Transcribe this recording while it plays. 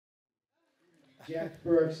Jack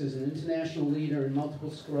Burks is an international leader in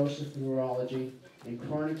multiple sclerosis neurology and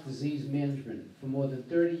chronic disease management. For more than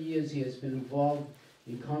 30 years, he has been involved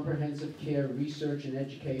in comprehensive care, research, and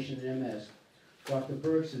education in MS. Dr.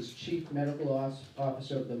 Burks is Chief Medical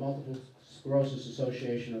Officer of the Multiple Sclerosis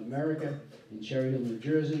Association of America in Cherry Hill, New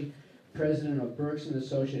Jersey, President of Burks and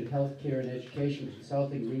Associated Healthcare and Education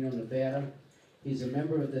Consulting, Reno, Nevada. He's a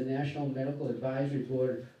member of the National Medical Advisory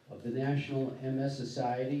Board of the National MS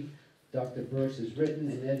Society. Dr. Burks has written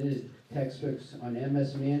and edited textbooks on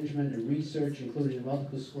MS management and research, including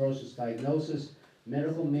multiple sclerosis diagnosis,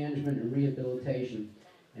 medical management, and rehabilitation,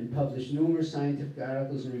 and published numerous scientific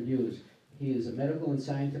articles and reviews. He is a medical and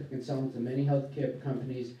scientific consultant to many healthcare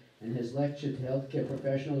companies and has lectured to healthcare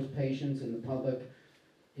professionals, patients, and the public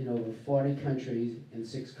in over 40 countries and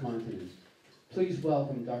 6 continents. Please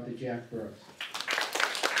welcome Dr. Jack Burks.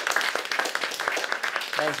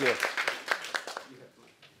 Thank you.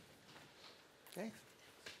 Okay.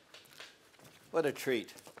 What a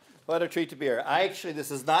treat. What a treat to be here.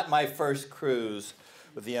 This is not my first cruise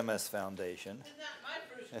with the MS Foundation. It's not my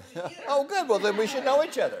first cruise either. Oh, good. Well, then we should know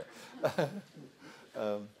each other.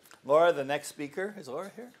 Laura, the next speaker. Is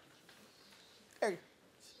Laura here? Here.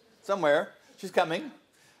 Somewhere. She's coming.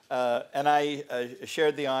 And I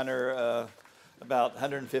shared the honor about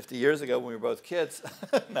 150 years ago when we were both kids.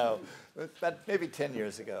 No, about maybe 10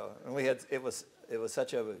 years ago. And it was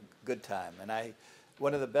such a good time. And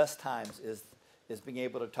one of the best times is being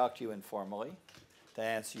able to talk to you informally, to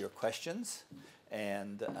answer your questions,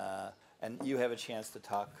 and you have a chance to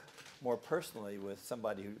talk more personally with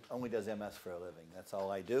somebody who only does MS for a living. That's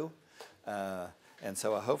all I do. And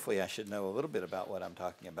so hopefully I should know a little bit about what I'm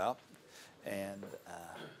talking about. And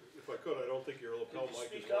if I could, I don't think your lapel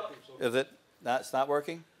mic is working. So. Is it? It's not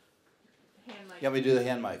working? Hand mic. You want me to do the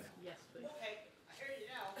hand mic? Yes, please. Okay, I hear you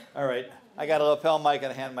now. All right. I got a lapel mic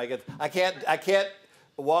and a hand mic. I can't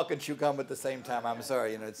walk and chew gum at the same time. I'm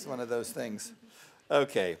sorry. It's one of those things.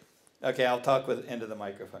 Okay. Okay, I'll talk into the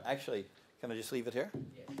microphone. Actually, can I just leave it here?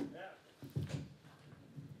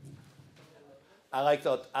 I like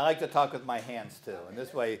to talk with my hands too, and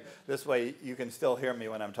this way you can still hear me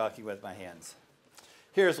when I'm talking with my hands.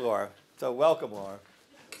 Here's Laura. So welcome, Laura.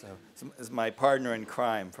 So this is my partner in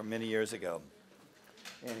crime from many years ago.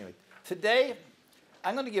 Anyway, today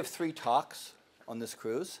I'm going to give 3 talks on this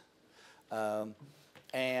cruise,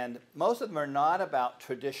 and most of them are not about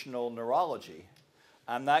traditional neurology.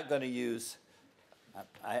 I'm not going to use,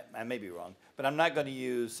 I may be wrong, but I'm not going to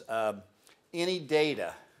use any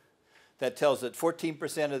data that tells that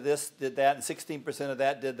 14% of this did that, and 16% of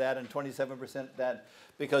that did that, and 27% that,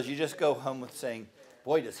 because you just go home with saying,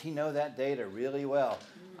 boy, does he know that data really well.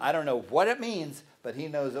 I don't know what it means, but he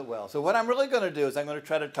knows it well. So what I'm really going to do is I'm going to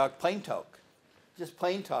try to talk plain talk, just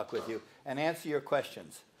plain talk with you, and answer your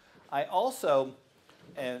questions. I also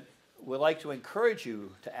would like to encourage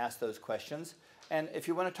you to ask those questions, and if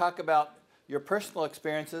you want to talk about your personal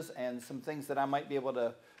experiences and some things that I might be able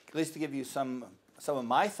to, at least to give you some of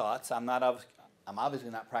my thoughts. I'm obviously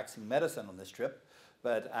not practicing medicine on this trip,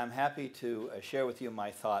 but I'm happy to share with you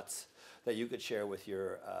my thoughts that you could share with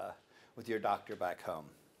your doctor back home.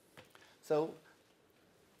 So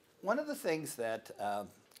one of the things that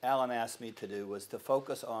Alan asked me to do was to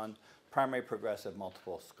focus on primary progressive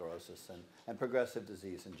multiple sclerosis and progressive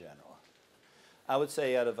disease in general. I would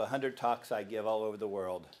say out of 100 talks I give all over the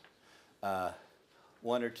world, 1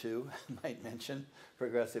 or 2 might mention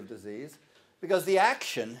progressive disease, because the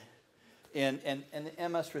action in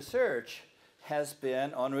MS research has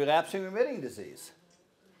been on relapsing remitting disease,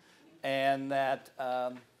 and that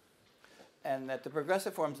the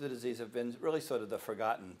progressive forms of the disease have been really sort of the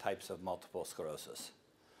forgotten types of multiple sclerosis.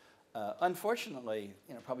 Unfortunately,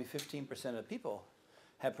 probably 15% of people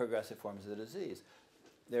have progressive forms of the disease.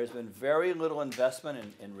 There's been very little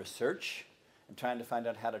investment in research and trying to find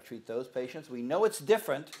out how to treat those patients. We know it's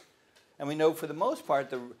different, and we know for the most part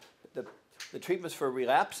the treatments for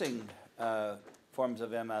relapsing forms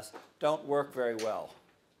of MS don't work very well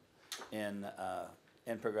in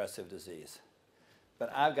progressive disease.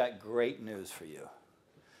 But I've got great news for you.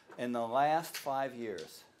 In the last 5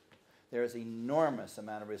 years, there is an enormous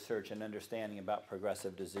amount of research and understanding about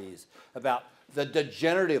progressive disease, about the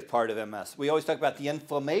degenerative part of MS. We always talk about the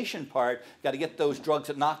inflammation part. Got to get those drugs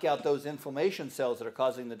that knock out those inflammation cells that are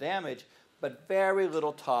causing the damage, but very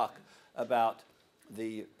little talk about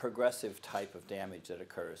the progressive type of damage that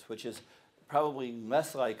occurs, which is probably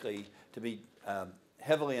less likely to be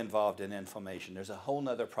heavily involved in inflammation. There's a whole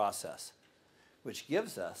other process, which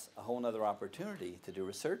gives us a whole other opportunity to do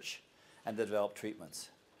research and to develop treatments.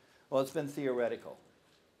 Well, it's been theoretical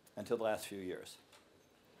until the last few years.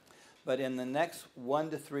 But in the next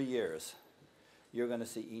 1 to 3 years, you're going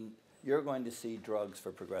to see drugs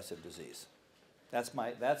for progressive disease. That's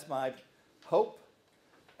my hope.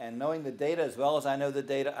 And knowing the data as well as I know the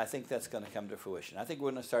data, I think that's going to come to fruition. I think we're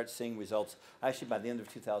going to start seeing results actually by the end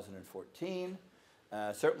of 2014,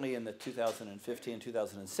 certainly in the 2015,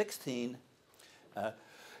 2016.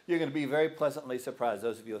 You're going to be very pleasantly surprised,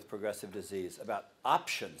 those of you with progressive disease, about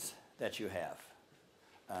options that you have.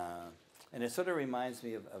 And it sort of reminds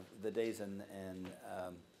me of the days in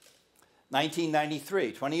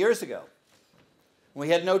 1993, 20 years ago. We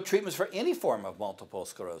had no treatments for any form of multiple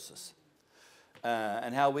sclerosis.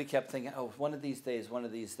 And how we kept thinking, oh, one of these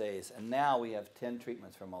days. And now we have 10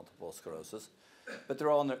 treatments for multiple sclerosis, but they're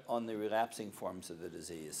all on the relapsing forms of the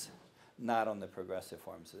disease, not on the progressive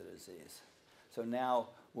forms of the disease. So now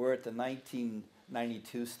we're at the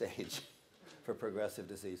 1992 stage for progressive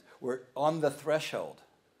disease. We're on the threshold,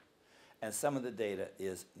 and some of the data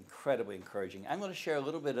is incredibly encouraging. I'm going to share a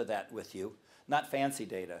little bit of that with you, not fancy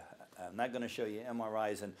data. I'm not going to show you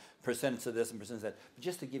MRIs and percents of this and percents of that, but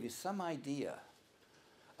just to give you some idea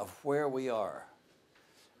of where we are.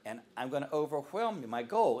 And I'm going to overwhelm you. My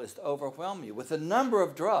goal is to overwhelm you with the number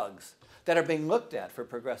of drugs that are being looked at for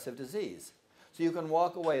progressive disease. So you can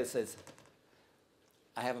walk away and say,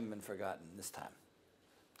 I haven't been forgotten this time.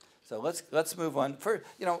 So let's move on.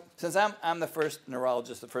 Since I'm the first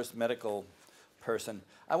neurologist, the first medical person,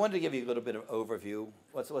 I wanted to give you a little bit of overview.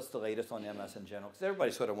 What's the latest on MS in general? Because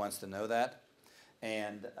everybody sort of wants to know that.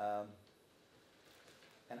 And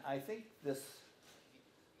I think this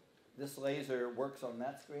laser works on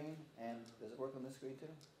that screen, and does it work on this screen too?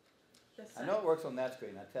 Yes, I know it works on that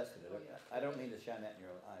screen. I tested it. I don't mean to shine that in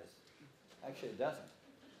your eyes. Actually, it doesn't.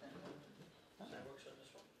 That works on this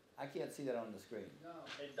one? I can't see that on the screen. No.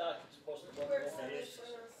 Hey, Doc, it's supposed to work Works on on this. this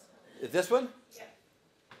one. Is this one? Yeah.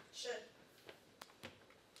 Should.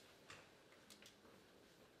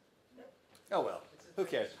 Oh well, who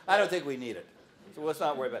cares? I don't think we need it, so let's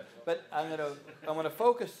not worry about it. But I'm gonna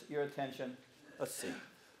focus your attention. Let's see.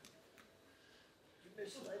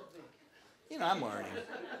 I'm learning.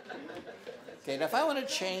 Okay, now if I want to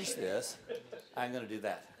change this, I'm going to do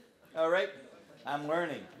that. All right, I'm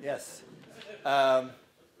learning. Yes. So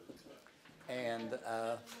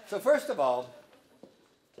first of all,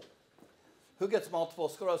 who gets multiple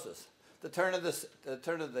sclerosis? The turn of the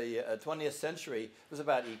 20th century was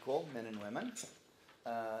about equal, men and women.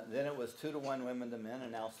 Then it was 2-to-1 women to men,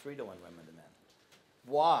 and now it's 3-to-1 women to men.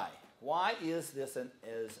 Why? Why is this a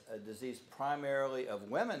disease primarily of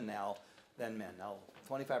women now than men? Now,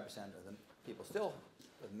 25% of the people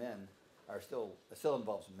with men it still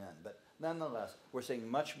involves men, but nonetheless, we're seeing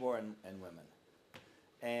much more in women.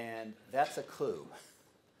 And that's a clue.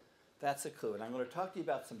 That's a clue. And I'm going to talk to you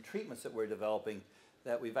about some treatments that we're developing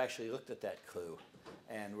that we've actually looked at that clue.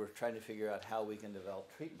 And we're trying to figure out how we can develop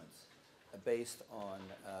treatments based on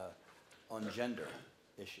gender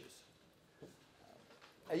issues.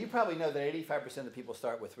 You probably know that 85% of the people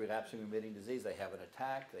start with relapsing remitting disease. They have an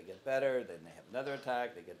attack, they get better, then they have another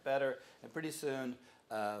attack, they get better, and pretty soon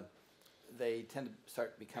they tend to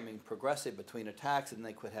start becoming progressive between attacks, and then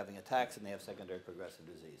they quit having attacks and they have secondary progressive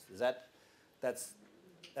disease. That's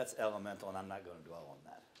elemental, and I'm not going to dwell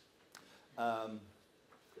on that.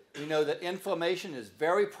 We know that inflammation is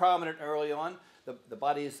very prominent early on. The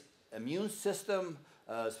body's immune system,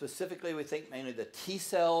 specifically we think mainly the T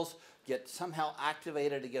cells, get somehow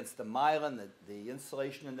activated against the myelin, the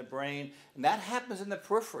insulation in the brain, and that happens in the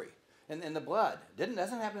periphery, in the blood. It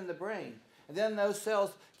doesn't happen in the brain. And then those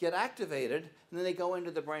cells get activated, and then they go into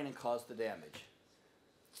the brain and cause the damage.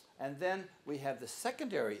 And then we have the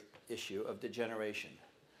secondary issue of degeneration,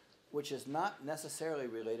 which is not necessarily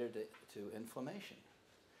related to inflammation.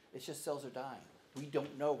 It's just cells are dying. We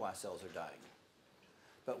don't know why cells are dying.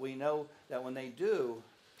 But we know that when they do,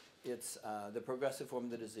 it's the progressive form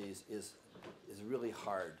of the disease is really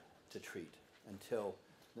hard to treat until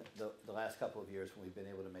the last couple of years when we've been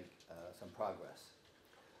able to make some progress.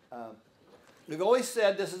 We've always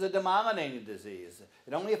said this is a demyelinating disease.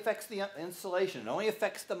 It only affects the insulation. It only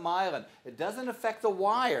affects the myelin. It doesn't affect the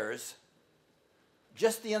wires,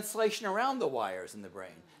 just the insulation around the wires in the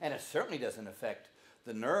brain. And it certainly doesn't affect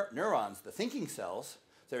the neurons, the thinking cells.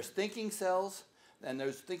 There's thinking cells, and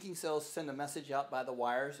those thinking cells send a message out by the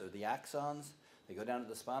wires or the axons. They go down to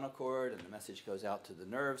the spinal cord, and the message goes out to the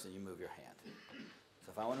nerves, and you move your hand.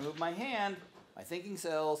 So if I want to move my hand, my thinking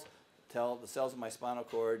cells tell the cells of my spinal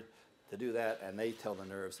cord to do that, and they tell the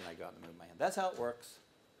nerves, and I go out and move my hand. That's how it works.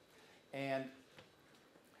 And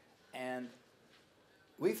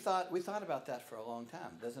we thought about that for a long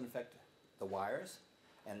time. It doesn't affect the wires,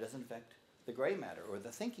 and it doesn't affect the gray matter or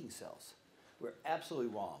the thinking cells. We're absolutely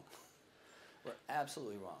wrong. We're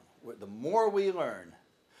absolutely wrong. The more we learn,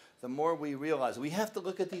 the more we realize we have to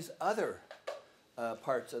look at these other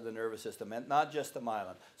parts of the nervous system, and not just the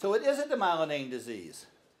myelin. So it is a demyelinating disease,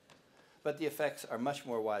 but the effects are much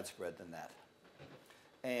more widespread than that.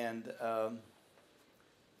 And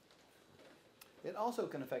it also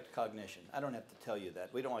can affect cognition. I don't have to tell you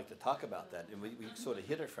that. We don't like to talk about that, and we sort of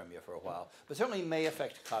hid it from you for a while, but certainly may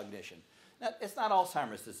affect cognition. Now, it's not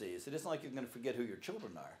Alzheimer's disease. It isn't like you're going to forget who your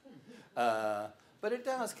children are. But it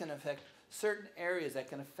can affect certain areas that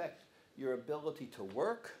can affect your ability to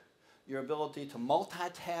work, your ability to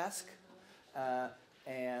multitask,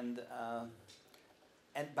 and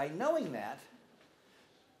by knowing that,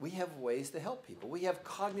 we have ways to help people. We have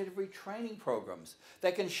cognitive retraining programs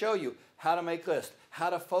that can show you how to make lists, how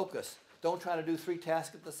to focus. Don't try to do 3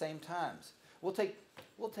 tasks at the same times. We'll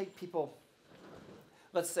take people,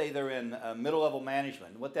 let's say they're in middle-level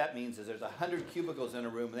management. What that means is there's 100 cubicles in a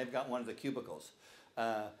room, and they've got one of the cubicles.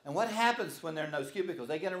 And what happens when they're in those cubicles?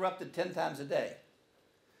 They get interrupted 10 times a day.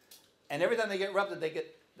 And every time they get interrupted,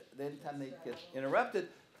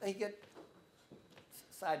 they get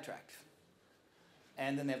sidetracked.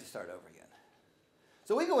 And then they have to start over again.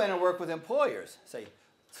 So we go in and work with employers. Say,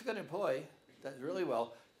 it's a good employee, does really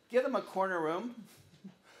well. Give them a corner room,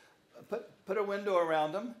 put a window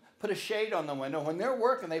around them, put a shade on the window. When they're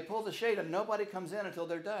working, they pull the shade and nobody comes in until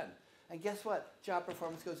they're done. And guess what? Job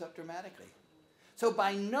performance goes up dramatically. So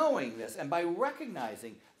by knowing this and by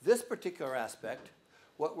recognizing this particular aspect,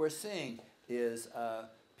 what we're seeing is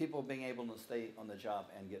people being able to stay on the job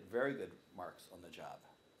and get very good marks on the job.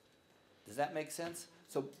 Does that make sense?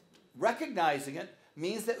 So recognizing it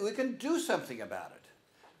means that we can do something about it.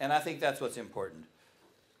 And I think that's what's important.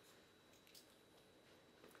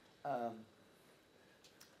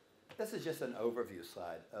 This is just an overview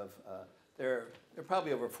slide of, there are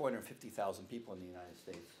probably over 450,000 people in the United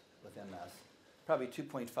States with MS, probably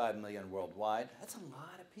 2.5 million worldwide. That's a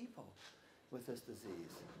lot of people with this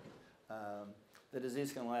disease. The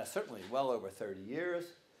disease can last certainly well over 30 years.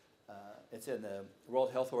 It's in the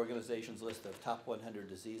World Health Organization's list of top 100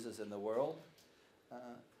 diseases in the world.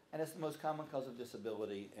 And it's the most common cause of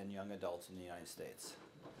disability in young adults in the United States.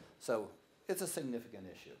 So it's a significant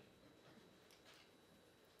issue.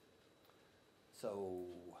 So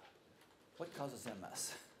what causes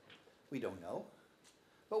MS? We don't know.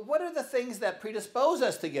 But what are the things that predispose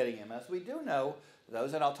us to getting MS? We do know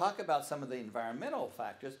those, and I'll talk about some of the environmental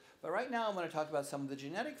factors, but right now I'm going to talk about some of the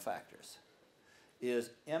genetic factors.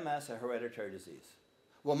 Is MS a hereditary disease?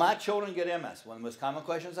 Will my children get MS? One of the most common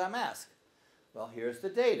questions I'm asked. Well, here's the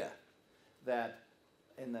data that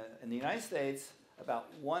in the United States, about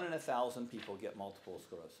 1 in 1,000 people get multiple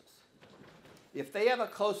sclerosis. If they have a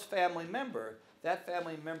close family member, that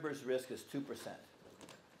family member's risk is 2%.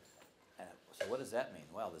 So what does that mean?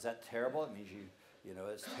 Well, is that terrible? It means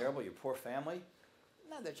it's terrible, your poor family?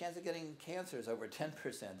 No, their chance of getting cancer is over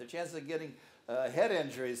 10%. Their chance of getting head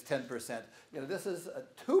injury is 10%. This is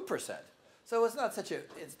 2%. So it's not such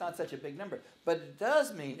a big number. But it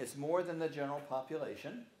does mean it's more than the general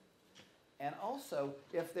population. And also,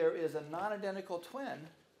 if there is a non-identical twin,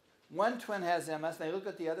 one twin has MS, and they look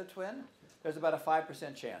at the other twin, there's about a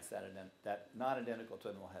 5% chance that non-identical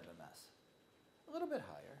twin will have MS. A little bit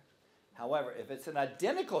higher. However, if it's an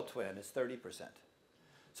identical twin, it's 30%.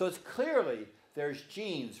 So it's clearly there's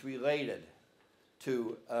genes related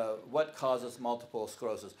to what causes multiple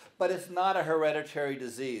sclerosis. But it's not a hereditary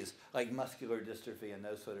disease like muscular dystrophy and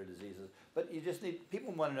those sort of diseases. But you just need,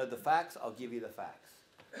 people want to know the facts, I'll give you the facts.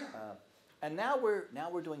 And now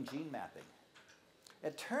we're doing gene mapping.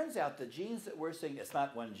 It turns out the genes that we're seeing, it's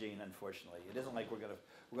not one gene, unfortunately. It isn't like we're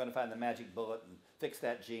going to find the magic bullet and fix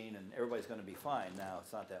that gene and everybody's going to be fine. No,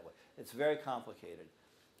 it's not that way. It's very complicated.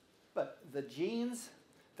 But the genes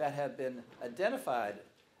that have been identified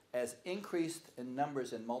as increased in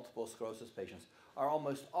numbers in multiple sclerosis patients are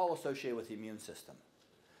almost all associated with the immune system.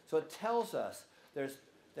 So it tells us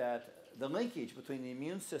that the linkage between the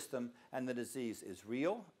immune system and the disease is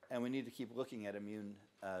real, and we need to keep looking at immune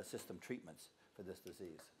system treatments for this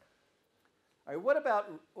disease. All right, what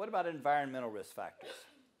about environmental risk factors?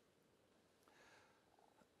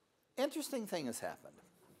 Interesting thing has happened.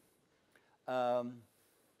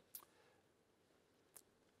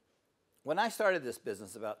 When I started this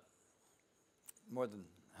business about more than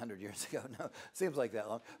 100 years ago, no, it seems like that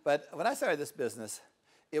long, but when I started this business,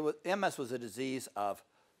 MS was a disease of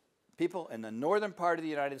people in the northern part of the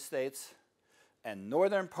United States and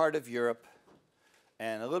northern part of Europe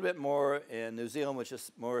and a little bit more in New Zealand, which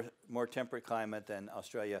is more temperate climate than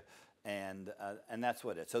Australia, and that's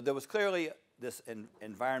what it is. So there was clearly this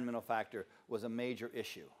environmental factor was a major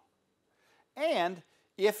issue. And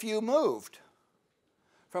if you moved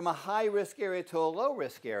from a high-risk area to a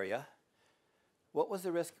low-risk area, what was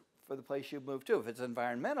the risk for the place you moved to? If it's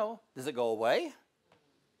environmental, does it go away?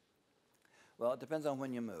 Well, it depends on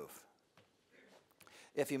when you move.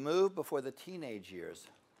 If you move before the teenage years,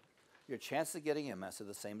 your chances of getting MS are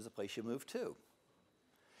the same as the place you moved to.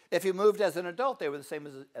 If you moved as an adult, they were the same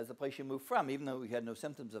as the place you moved from, even though you had no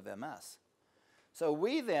symptoms of MS. So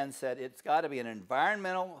we then said it's got to be an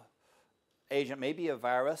environmental agent, maybe a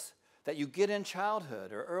virus, that you get in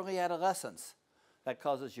childhood or early adolescence that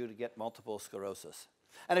causes you to get multiple sclerosis.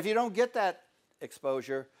 And if you don't get that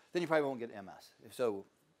exposure, then you probably won't get MS. So,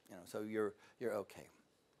 so you're okay.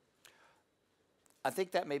 I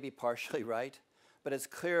think that may be partially right, but it's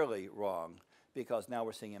clearly wrong because now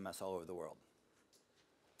we're seeing MS all over the world.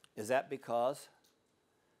 Is that because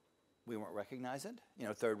we won't recognize it?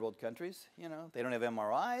 Third world countries, they don't have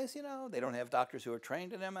MRIs, they don't have doctors who are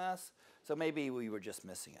trained in MS, so maybe we were just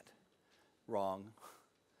missing it. Wrong.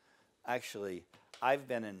 Actually, I've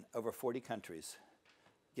been in over 40 countries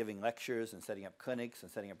giving lectures and setting up clinics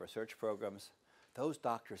and setting up research programs. Those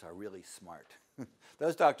doctors are really smart.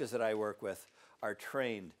 Those doctors that I work with are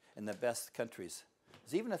trained in the best countries.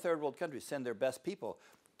 Because even the third world countries send their best people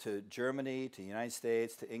to Germany, to the United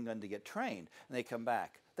States, to England to get trained, and they come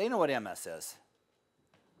back. They know what MS is.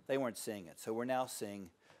 They weren't seeing it. So we're now seeing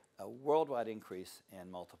a worldwide increase in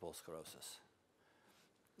multiple sclerosis.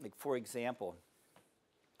 Like, for example,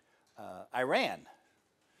 Iran.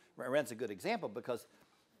 Iran's a good example because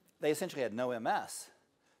they essentially had no MS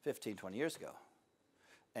 15, 20 years ago.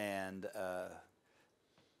 And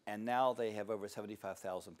now they have over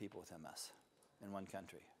 75,000 people with MS in one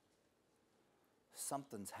country.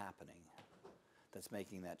 Something's happening that's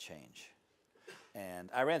making that change. And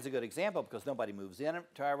Iran's a good example because nobody moves into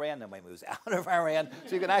Iran, nobody moves out of Iran.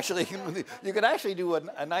 So you can actually do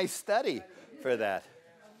a nice study for that.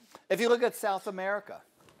 If you look at South America,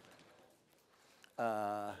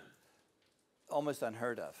 almost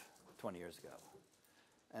unheard of 20 years ago.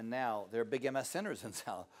 And now there are big MS centers in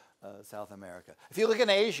South America. If you look in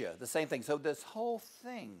Asia, the same thing. So this whole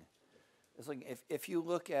thing is like, if you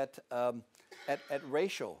look at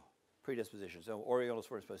racial predispositions, so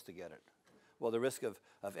Orientals weren't supposed to get it. Well, the risk of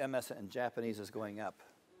MS in Japanese is going up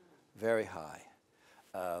very high.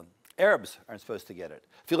 Arabs aren't supposed to get it.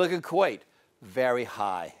 If you look at Kuwait, very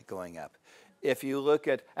high going up. If you look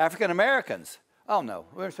at African Americans, oh no,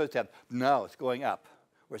 we weren't supposed to have, no, it's going up.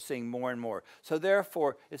 We're seeing more and more. So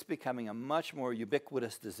therefore, it's becoming a much more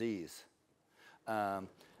ubiquitous disease. So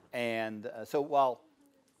while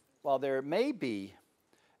there may be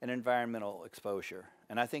an environmental exposure,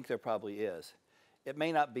 and I think there probably is, it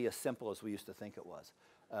may not be as simple as we used to think it was.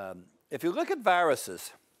 If you look at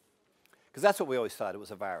viruses, because that's what we always thought, it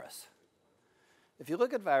was a virus. If you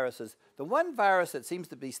look at viruses, the one virus that seems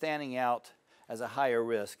to be standing out as a higher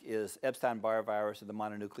risk is Epstein-Barr virus or the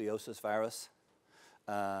mononucleosis virus.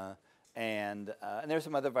 And there's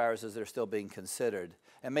some other viruses that are still being considered,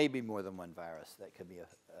 and maybe more than one virus that could be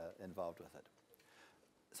involved with it.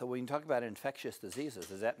 So when you talk about infectious diseases,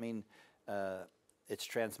 does that mean it's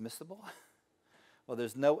transmissible? Well,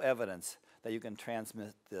 there's no evidence that you can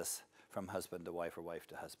transmit this from husband to wife or wife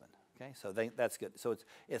to husband. Okay, so that's good. So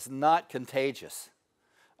it's not contagious,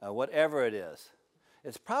 whatever it is.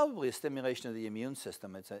 It's probably a stimulation of the immune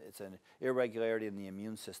system. It's an irregularity in the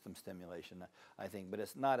immune system stimulation, I think, but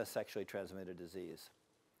it's not a sexually transmitted disease.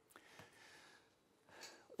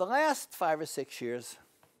 The last 5 or 6 years,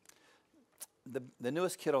 the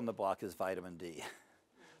newest kid on the block is vitamin D.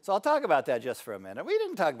 So I'll talk about that just for a minute. We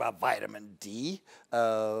didn't talk about vitamin D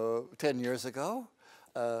 10 years ago,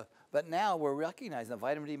 but now we're recognizing that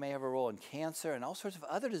vitamin D may have a role in cancer and all sorts of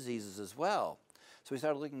other diseases as well. So we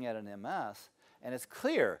started looking at an MS. And it's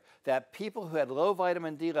clear that people who had low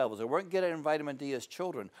vitamin D levels or weren't getting vitamin D as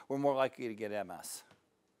children were more likely to get MS.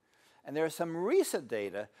 And there is some recent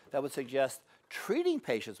data that would suggest treating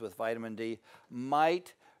patients with vitamin D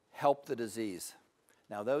might help the disease.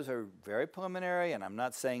 Now, those are very preliminary, and I'm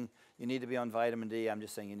not saying you need to be on vitamin D. I'm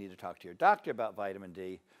just saying you need to talk to your doctor about vitamin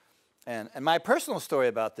D. And my personal story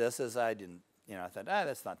about this is I thought,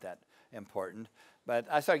 that's not that important. But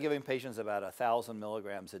I started giving patients about 1,000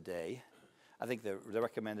 milligrams a day. I think the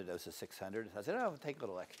recommended dose is 600. I said, take a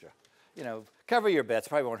little extra. Cover your bets,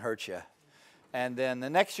 probably won't hurt you. And then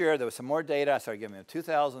the next year, there was some more data. I started giving them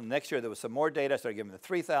 2,000. Next year, there was some more data. I started giving them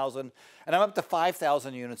 3,000. And I'm up to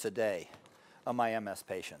 5,000 units a day on my MS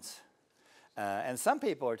patients. And some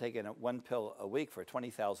people are taking one pill a week for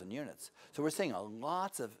 20,000 units. So we're seeing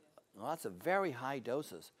lots of very high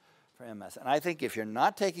doses for MS. And I think if you're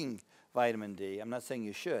not taking vitamin D, I'm not saying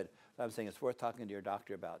you should, but I'm saying it's worth talking to your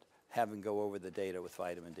doctor about having go over the data with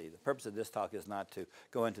vitamin D. The purpose of this talk is not to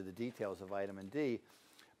go into the details of vitamin D,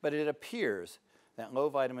 but it appears that low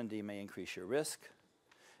vitamin D may increase your risk,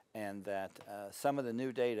 and that some of the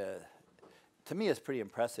new data, to me, is pretty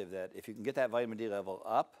impressive that if you can get that vitamin D level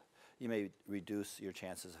up, you may reduce your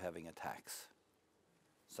chances of having attacks.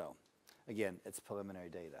 So, again, it's preliminary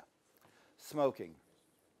data. Smoking.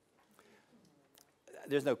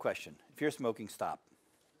 There's no question. If you're smoking, stop.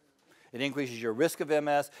 It increases your risk of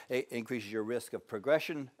MS. It increases your risk of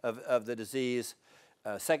progression of the disease.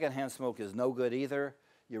 Secondhand smoke is no good either.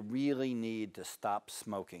 You really need to stop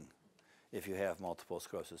smoking if you have multiple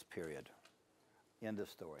sclerosis, period. End of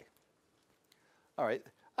story. All right,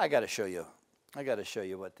 I got to show you. I got to show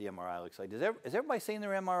you what the MRI looks like. Has everybody seen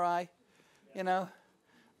their MRI? You know,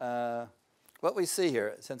 what we see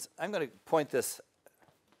here, since I'm going to point this,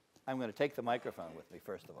 I'm going to take the microphone with me,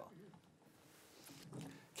 first of all.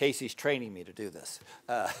 Casey's training me to do this.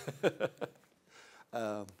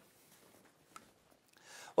 Well,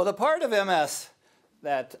 the part of MS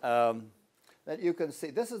that you can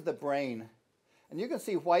see, this is the brain, and you can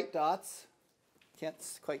see white dots. Can't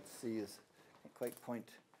quite see, can't quite point.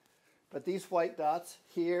 But these white dots,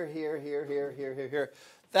 here, here,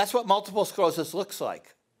 that's what multiple sclerosis looks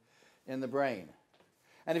like in the brain.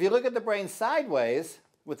 And if you look at the brain sideways,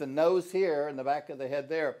 with the nose here and the back of the head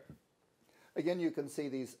there, again, you can see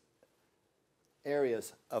these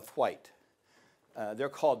areas of white. They're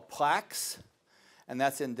called plaques, and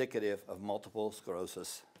that's indicative of multiple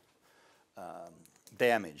sclerosis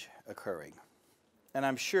damage occurring. And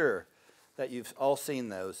I'm sure that you've all seen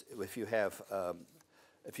those if you've had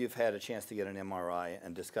a chance to get an MRI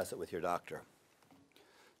and discuss it with your doctor.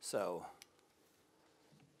 So,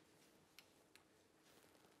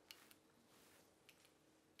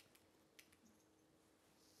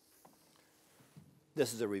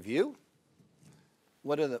 this is a review.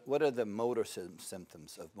 What are the motor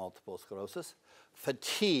symptoms of multiple sclerosis?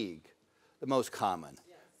 Fatigue, the most common.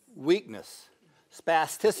 Yes. Weakness,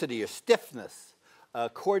 spasticity or stiffness,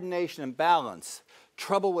 coordination and balance,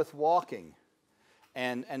 trouble with walking,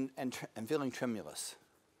 and feeling tremulous.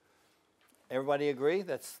 Everybody agree?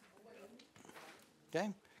 That's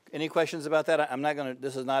okay. Any questions about that? I'm not going to.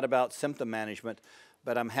 This is not about symptom management,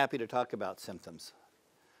 but I'm happy to talk about symptoms.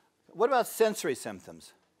 What about sensory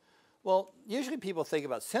symptoms? Well, usually people think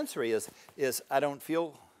about sensory as I don't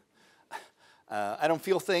feel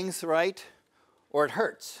things right, or it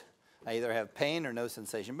hurts. I either have pain or no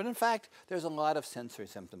sensation. But in fact, there's a lot of sensory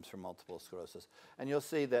symptoms for multiple sclerosis, and you'll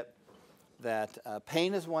see that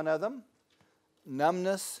pain is one of them.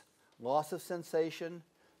 Numbness, loss of sensation,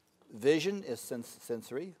 vision is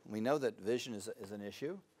sensory. We know that vision is an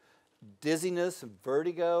issue. Dizziness,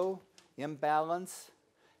 vertigo, imbalance.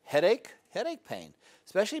 Headache pain,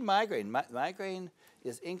 especially migraine. Migraine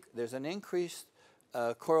there's an increased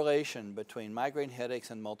correlation between migraine headaches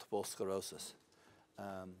and multiple sclerosis.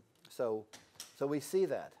 So we see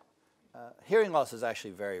that. Hearing loss is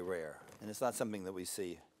actually very rare, and it's not something that we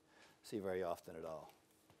see very often at all.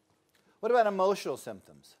 What about emotional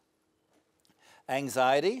symptoms?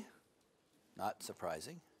 Anxiety, not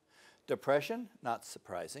surprising. Depression, not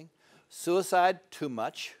surprising. Suicide, too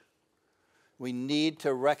much. We need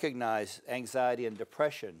to recognize anxiety and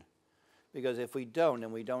depression, because if we don't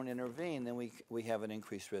and we don't intervene, then we have an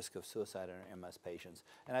increased risk of suicide in our MS patients.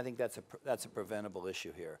 And I think that's a preventable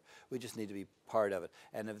issue here. We just need to be part of it.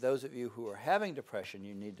 And if those of you who are having depression,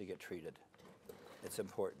 you need to get treated. It's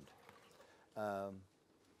important.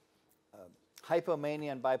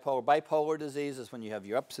 Hypomania and bipolar. Bipolar disease is when you have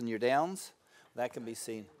your ups and your downs. That can be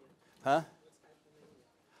seen. Huh?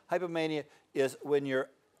 Hypomania is when you're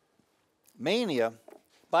mania.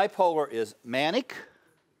 Bipolar is manic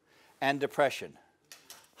and depression.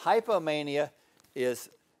 Hypomania is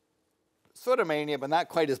sort of mania, but not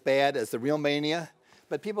quite as bad as the real mania.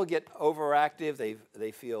 But people get overactive.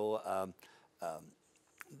 They feel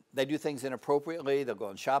they do things inappropriately. They'll go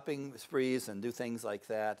on shopping sprees and do things like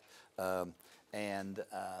that. So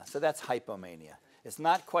that's hypomania. It's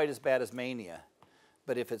not quite as bad as mania,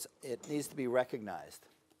 but it needs to be recognized.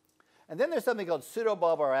 And then there's something called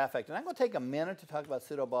pseudobulbar affect. And I'm going to take a minute to talk about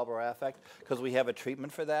pseudobulbar affect because we have a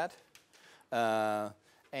treatment for that.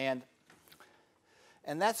 And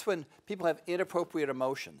that's when people have inappropriate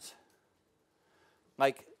emotions.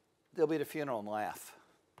 Like they'll be at a funeral and laugh.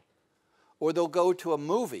 Or they'll go to a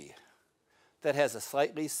movie that has a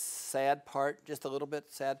slightly sad part, just a little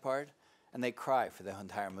bit sad part, and they cry for the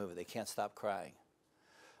entire movie. They can't stop crying.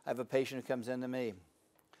 I have a patient who comes in to me.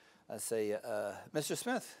 I say, Mr.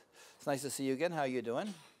 Smith, it's nice to see you again. How are you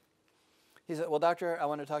doing? He said, well, doctor, I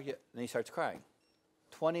want to talk to you. And he starts crying.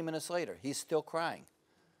 20 minutes later, he's still crying.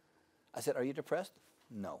 I said, are you depressed?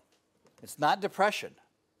 No. It's not depression.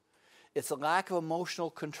 It's a lack of emotional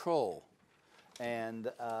control.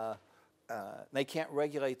 And they can't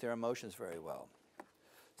regulate their emotions very well.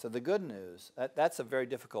 So the good news, that's a very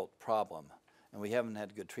difficult problem. And we haven't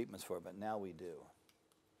had good treatments for it, but now we do.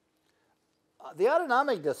 The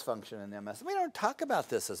autonomic dysfunction in MS, we don't talk about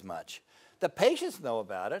this as much. The patients know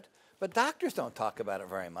about it, but doctors don't talk about it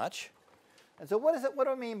very much. And so what is it? What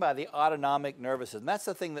do I mean by the autonomic nervous system? That's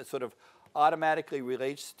the thing that sort of automatically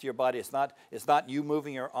relates to your body. It's not you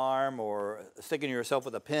moving your arm or sticking yourself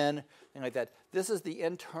with a pin, thing like that. This is the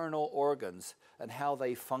internal organs and how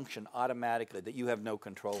they function automatically that you have no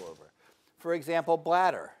control over. For example,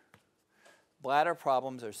 bladder. Bladder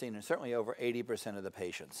problems are seen in certainly over 80% of the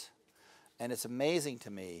patients. And it's amazing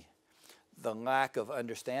to me the lack of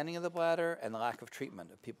understanding of the bladder and the lack of treatment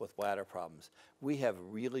of people with bladder problems. We have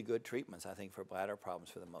really good treatments, I think, for bladder problems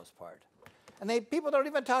for the most part. And people don't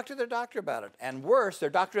even talk to their doctor about it. And worse, their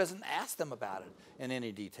doctor doesn't ask them about it in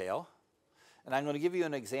any detail. And I'm going to give you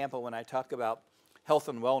an example when I talk about health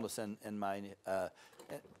and wellness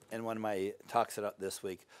in one of my talks this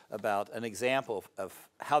week about an example of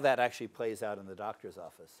how that actually plays out in the doctor's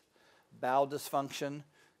office. Bowel dysfunction,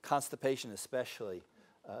 constipation especially,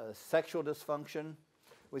 sexual dysfunction.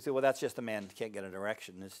 We say, well, that's just a man who can't get an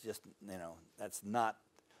erection. It's just, that's not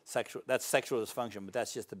sexual. That's sexual dysfunction, but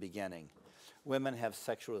that's just the beginning. Women have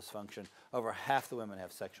sexual dysfunction. Over half the women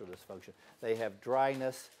have sexual dysfunction. They have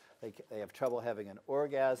dryness. They have trouble having an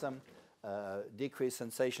orgasm, decreased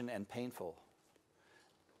sensation, and painful.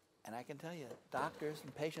 And I can tell you, doctors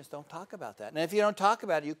and patients don't talk about that. And if you don't talk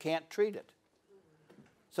about it, you can't treat it.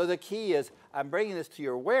 So the key is, I'm bringing this to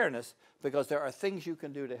your awareness because there are things you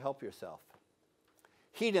can do to help yourself.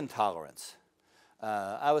 Heat intolerance.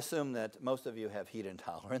 I assume that most of you have heat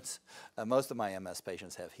intolerance. Most of my MS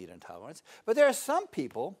patients have heat intolerance. But there are some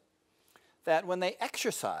people that when they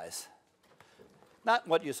exercise, not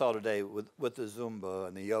what you saw today with the Zumba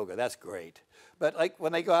and the yoga, that's great. But like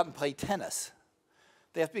when they go out and play tennis,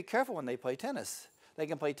 they have to be careful when they play tennis. They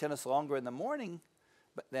can play tennis longer in the morning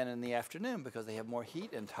than in the afternoon because they have more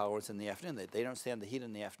heat intolerance in the afternoon. They don't stand the heat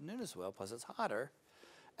in the afternoon as well, plus it's hotter.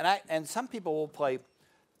 And some people will play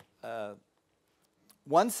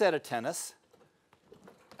one set of tennis,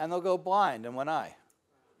 and they'll go blind in one eye.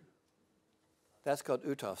 That's called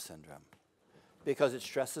Uthoff syndrome because it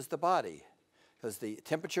stresses the body. Because the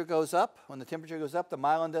temperature goes up. When the temperature goes up, the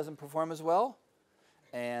myelin doesn't perform as well,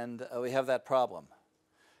 and we have that problem.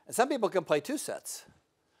 And some people can play 2 sets,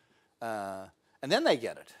 and then they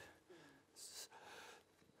get it.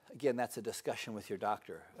 Again, that's a discussion with your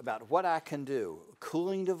doctor about what I can do.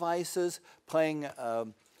 Cooling devices, playing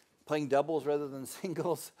doubles rather than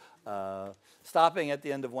singles, stopping at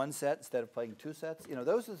the end of 1 set instead of playing 2 sets.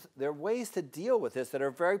 There are ways to deal with this that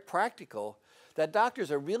are very practical that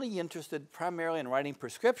doctors are really interested primarily in writing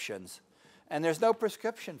prescriptions, and there's no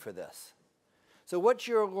prescription for this. So what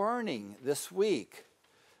you're learning this week,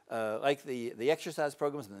 like the exercise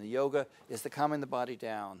programs and the yoga, is to calming the body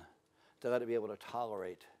down, to let it be able to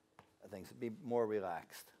tolerate things, be more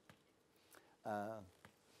relaxed.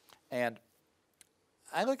 And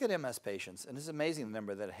I look at MS patients, and it's amazing the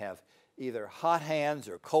number that have either hot hands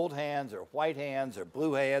or cold hands or white hands or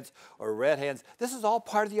blue hands or red hands. This is all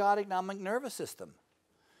part of the autonomic nervous system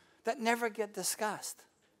that never get discussed.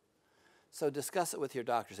 So discuss it with your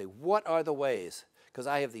doctor. Say, what are the ways? Because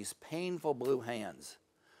I have these painful blue hands.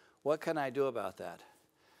 What can I do about that?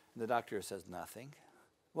 And the doctor says nothing.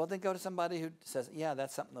 Well, then go to somebody who says, yeah,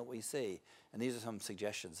 that's something that we see. And these are some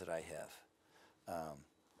suggestions that I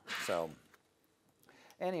have.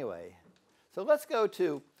 Anyway, so let's go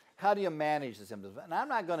to how do you manage the symptoms? And I'm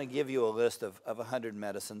not going to give you a list of 100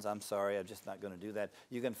 medicines. I'm sorry, I'm just not going to do that.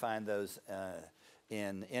 You can find those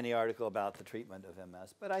in any article about the treatment of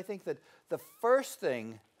MS. But I think that the first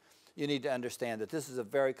thing you need to understand that this is a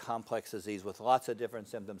very complex disease with lots of different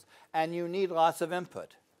symptoms, and you need lots of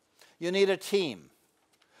input. You need a team.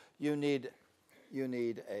 You need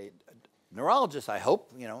a neurologist, I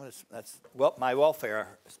hope. That's my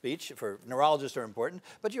welfare speech for neurologists are important.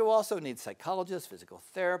 But you also need psychologists, physical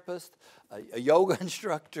therapists, a yoga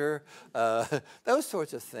instructor, those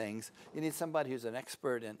sorts of things. You need somebody who's an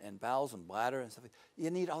expert in bowels and bladder and stuff.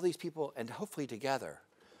 You need all these people, and hopefully together,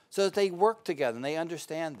 so that they work together and they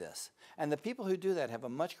understand this. And the people who do that have a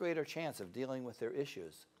much greater chance of dealing with their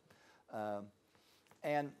issues.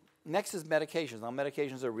 And next is medications. Now,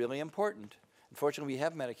 medications are really important. Unfortunately, we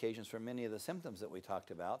have medications for many of the symptoms that we talked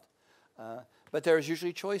about, but there's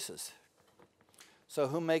usually choices. So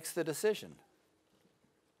who makes the decision?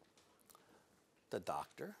 The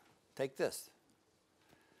doctor. Take this.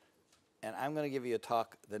 And I'm going to give you a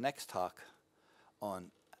talk, the next talk,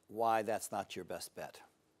 on why that's not your best bet.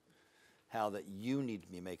 How that you need to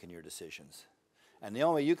be making your decisions. And the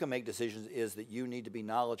only way you can make decisions is that you need to be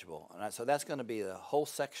knowledgeable. And so that's going to be the whole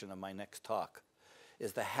section of my next talk,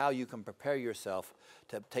 is the how you can prepare yourself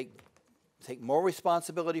to take more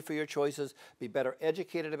responsibility for your choices, be better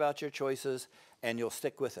educated about your choices, and you'll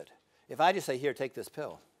stick with it. If I just say, here, take this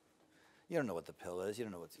pill, you don't know what the pill is. You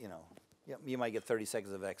don't know what's, you might get 30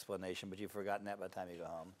 seconds of explanation, but you've forgotten that by the time you go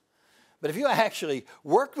home. But if you actually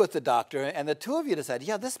worked with the doctor and the two of you decide,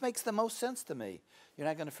 yeah, this makes the most sense to me, you're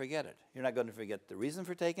not going to forget it. You're not going to forget the reason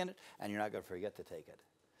for taking it, and you're not going to forget to take it.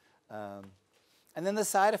 And then the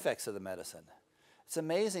side effects of the medicine. It's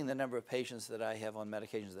amazing the number of patients that I have on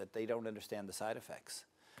medications that they don't understand the side effects.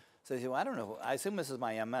 So they say, well, I don't know. I assume this is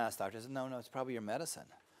my MS. Doctor says, no, it's probably your medicine.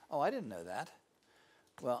 Oh, I didn't know that.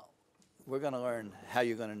 Well, we're going to learn how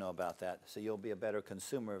you're going to know about that so you'll be a better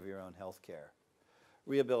consumer of your own health care.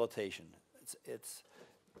 Rehabilitation, it's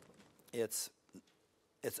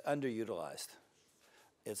underutilized.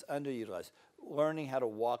 It's underutilized. Learning how to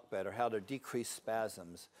walk better, how to decrease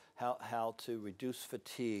spasms, how to reduce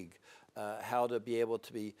fatigue, how to be able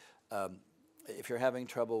to be, if you're having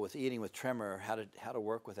trouble with eating with tremor, how to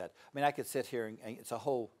work with that. I mean, I could sit here and it's a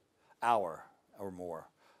whole hour or more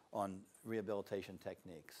on rehabilitation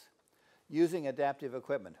techniques. Using adaptive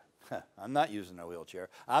equipment. I'm not using a wheelchair.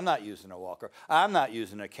 I'm not using a walker. I'm not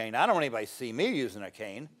using a cane. I don't want anybody to see me using a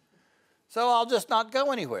cane. So I'll just not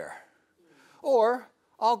go anywhere. Or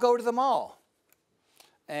I'll go to the mall.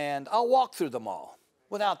 And I'll walk through the mall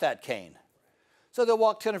without that cane. So they'll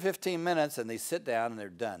walk 10 or 15 minutes and they sit down and they're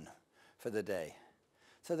done for the day.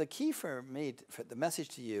 So the key for me, for the message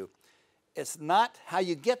to you, it's not how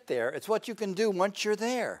you get there. It's what you can do once you're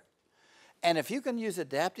there. And if you can use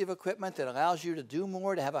adaptive equipment that allows you to do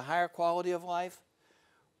more, to have a higher quality of life,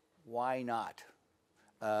 why not?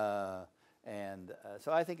 So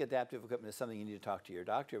I think adaptive equipment is something you need to talk to your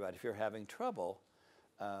doctor about if you're having trouble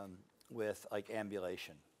with like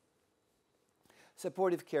ambulation.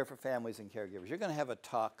 Supportive care for families and caregivers. You're going to have a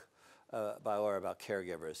talk by Laura about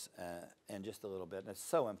caregivers in just a little bit, and it's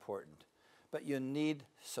so important. But you need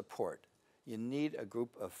support. You need a group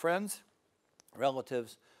of friends,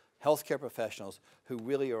 relatives, healthcare professionals who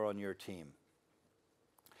really are on your team.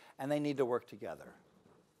 And they need to work together.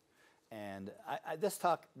 And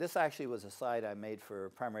this actually was a slide I made for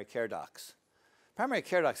primary care docs. Primary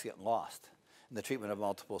care docs get lost in the treatment of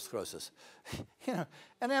multiple sclerosis.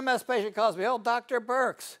 An MS patient calls me, oh, Dr.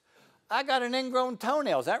 Burks, I got an ingrown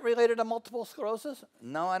toenail. Is that related to multiple sclerosis?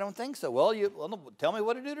 No, I don't think so. Well, tell me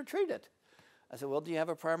what to do to treat it. I said, well, do you have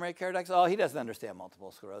a primary care doctor? Oh, he doesn't understand multiple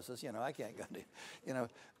sclerosis. I can't go do.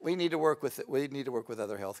 We need to work with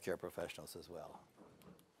other healthcare professionals as well.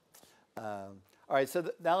 All right, so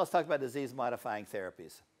now let's talk about disease-modifying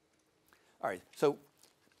therapies. All right, so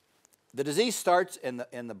the disease starts in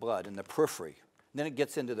the blood, in the periphery. And then it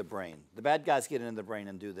gets into the brain. The bad guys get into the brain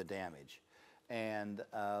and do the damage. And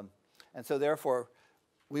so therefore,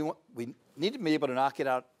 we need to be able to knock it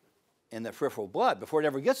out in the peripheral blood before it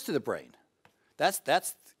ever gets to the brain.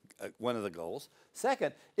 That's one of the goals.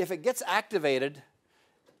 Second, if it gets activated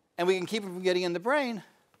and we can keep it from getting in the brain,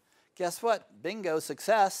 guess what? Bingo,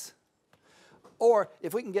 success. Or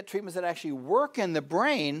if we can get treatments that actually work in the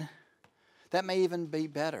brain, that may even be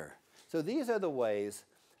better. So these are the ways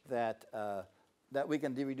that we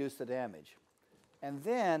can reduce the damage. And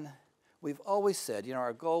then we've always said,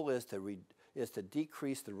 our goal is to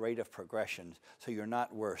decrease the rate of progression so you're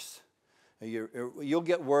not worse. You'll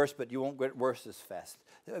get worse, but you won't get worse as fast.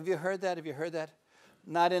 Have you heard that? Have you heard that?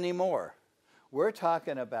 Not anymore. We're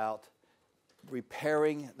talking about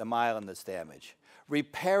repairing the myelin that's damaged,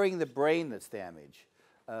 repairing the brain that's damaged.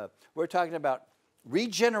 We're talking about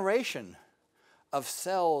regeneration of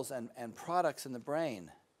cells and products in the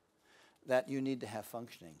brain that you need to have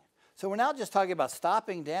functioning. So we're not just talking about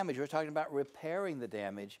stopping damage, we're talking about repairing the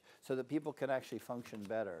damage so that people can actually function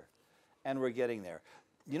better. And we're getting there.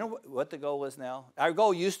 You know what the goal is now? Our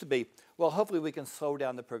goal used to be, well, hopefully we can slow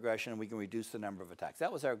down the progression and we can reduce the number of attacks.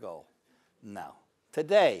 That was our goal. No.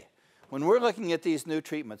 Today, when we're looking at these new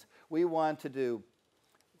treatments, we want to do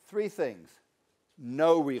 3 things.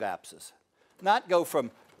 No relapses. Not go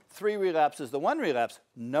from 3 relapses to 1 relapse,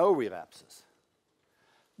 no relapses.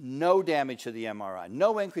 No damage to the MRI,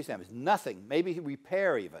 no increased damage, nothing, maybe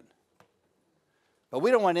repair even. But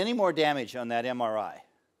we don't want any more damage on that MRI.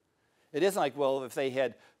 It isn't like, well, if they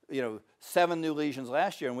had 7 new lesions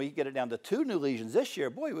last year and we get it down to 2 new lesions this year,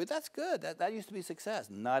 boy, that's good. That used to be success.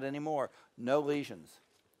 Not anymore. No lesions.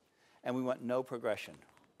 And we want no progression.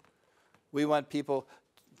 We want people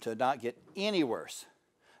to not get any worse.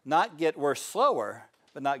 not get worse slower,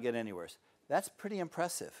 but not get any worse. That's pretty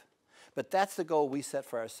impressive. But that's the goal we set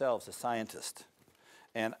for ourselves as scientists.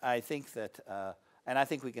 And I think that, and I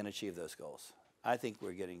think we can achieve those goals. I think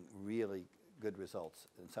we're getting really good results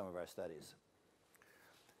in some of our studies.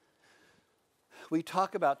 We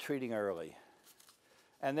talk about treating early.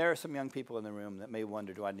 And there are some young people in the room that may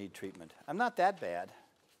wonder, do I need treatment? I'm not that bad.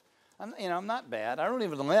 I'm not bad. I don't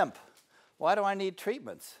even limp. Why do I need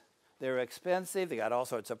treatments? They're expensive. They got all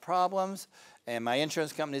sorts of problems. And my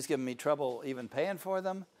insurance company's giving me trouble even paying for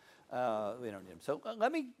them. We don't need them. So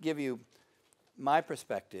let me give you my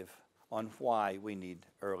perspective on why we need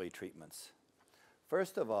early treatments.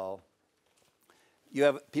 First of all,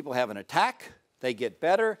 people have an attack, they get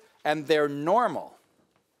better, and they're normal.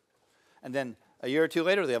 And then a year or two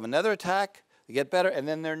later, they have another attack, they get better, and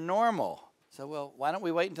then they're normal. So, well, why don't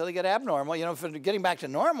we wait until they get abnormal? You know, if they're getting back to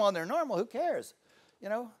normal and they're normal, who cares? You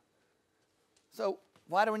know? So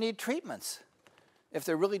why do we need treatments? If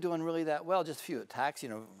they're really doing really that well, just a few attacks,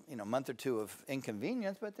 a month or two of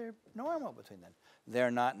inconvenience, but they're normal between them.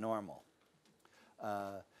 They're not normal.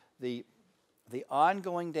 The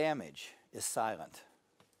ongoing damage is silent.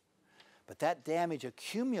 But that damage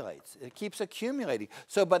accumulates. It keeps accumulating.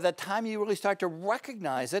 So by the time you really start to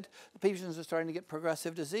recognize it, the patients are starting to get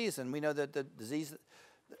progressive disease. And we know that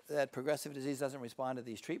that progressive disease doesn't respond to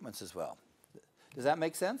these treatments as well. Does that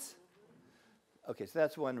make sense? Okay, so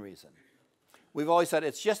that's one reason. We've always said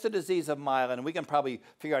it's just a disease of myelin, and we can probably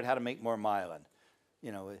figure out how to make more myelin.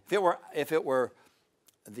 You know, if it were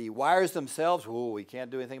the wires themselves, we can't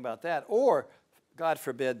do anything about that. Or, God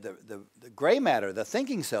forbid, the gray matter, the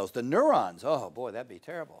thinking cells, the neurons. Oh, boy, that'd be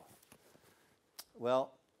terrible.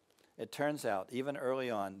 Well, it turns out, even early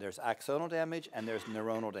on, there's axonal damage and there's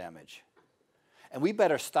neuronal damage. And we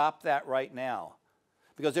better stop that right now,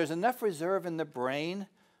 because there's enough reserve in the brain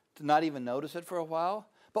to not even notice it for a while.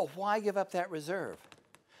 But why give up that reserve?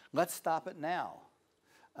 Let's stop it now.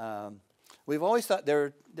 We've always thought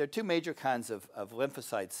there are two major kinds of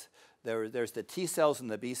lymphocytes. There's the T cells and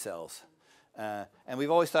the B cells. And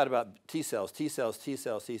we've always thought about T cells,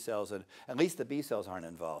 and at least the B cells aren't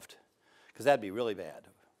involved, because that'd be really bad.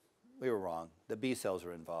 We were wrong. The B cells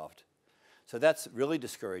are involved. So that's really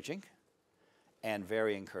discouraging and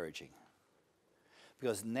very encouraging.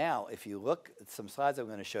 Because now, if you look at some slides I'm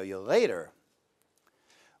going to show you later,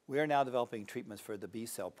 we are now developing treatments for the B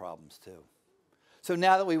cell problems too. So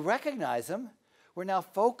now that we recognize them, we're now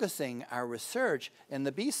focusing our research in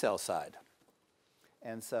the B cell side.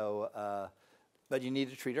 And so, but you need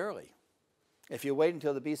to treat early. If you wait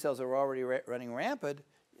until the B cells are already running rampant,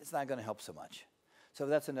 it's not going to help so much. So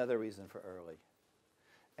that's another reason for early.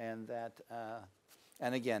 And that,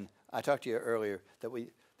 and again, I talked to you earlier that we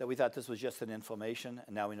thought this was just an inflammation,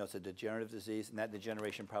 and now we know it's a degenerative disease, and that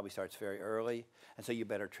degeneration probably starts very early, and so you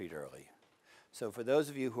better treat early. So for those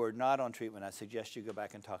of you who are not on treatment, I suggest you go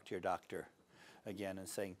back and talk to your doctor again and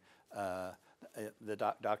saying,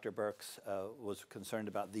 Dr. Burks was concerned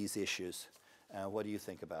about these issues. What do you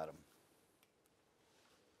think about them?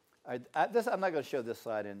 I'm not going to show this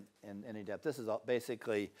slide in any depth. This is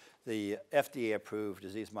basically the FDA-approved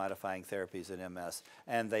disease-modifying therapies in MS,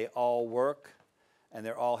 and they all work, and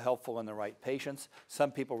they're all helpful in the right patients.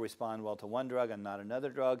 Some people respond well to one drug and not another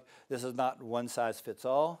drug. This is not one size fits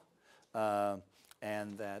all, and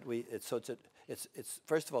that it's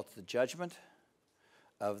first of all, it's the judgment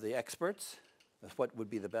of the experts. That's what would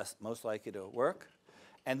be the best, most likely to work.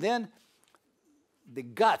 And then the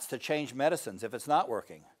guts to change medicines if it's not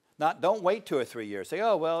working. Don't wait 2 or 3 years. Say,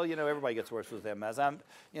 oh, well, everybody gets worse with MS.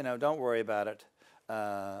 Don't worry about it.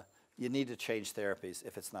 You need to change therapies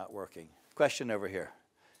if it's not working. Question over here.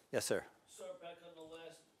 Yes, sir. Sir, back on the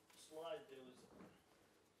last slide, there was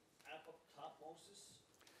apoptosis.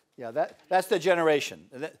 Yeah, that's degeneration.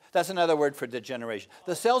 That's another word for degeneration.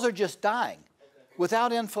 The cells are just dying.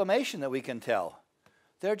 Without inflammation that we can tell.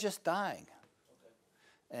 They're just dying. Okay.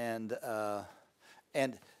 And the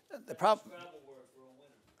problem... Scrabble word for a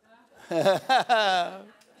winner.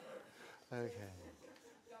 Okay.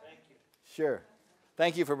 Thank you. Sure.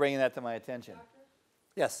 Thank you for bringing that to my attention. Doctor?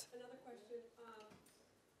 Yes. Another question.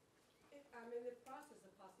 I'm in the process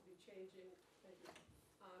of possibly changing medications.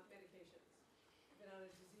 I've been on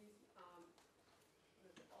a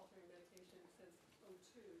disease-altering medication since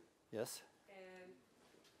 2002. Yes.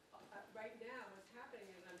 Right now, what's happening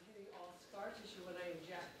is I'm hitting all scar tissue when I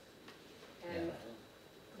inject, and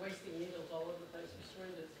wasting needles all over the place with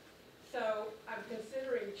syringes. So I'm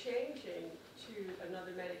considering changing to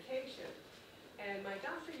another medication. And my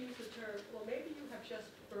doctor used the term, well, maybe you have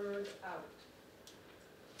just burned out.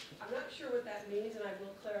 I'm not sure what that means, and I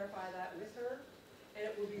will clarify that with her. and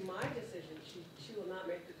it will be my decision. She will not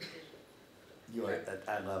make the decision.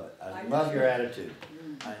 I love it. I I love know. your attitude.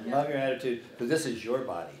 I Yeah. love your attitude, because this is your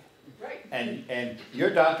body. Right. And your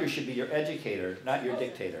doctor should be your educator, not your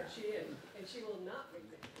dictator. She is, and she will not make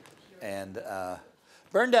the decision. And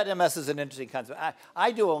burned out MS is an interesting concept.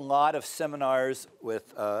 I do a lot of seminars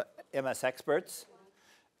with MS experts.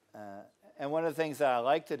 And one of the things that I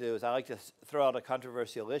like to do is I like to throw out a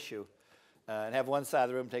controversial issue and have one side of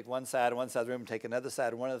the room take one side, and one side of the room take another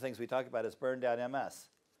side. And one of the things we talk about is burned out MS.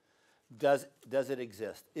 Does it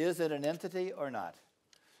exist? Is it an entity or not?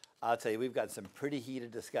 I'll tell you, we've got some pretty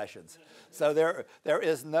heated discussions. So there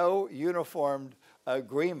is no uniformed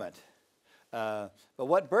agreement. But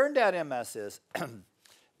what burned out MS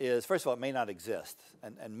is, first of all, it may not exist.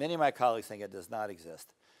 And many of my colleagues think it does not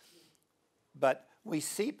exist. But we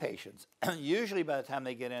see patients, usually by the time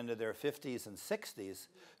they get into their 50s and 60s,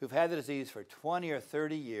 who've had the disease for 20 or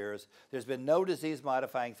 30 years. There's been no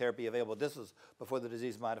disease-modifying therapy available. This was before the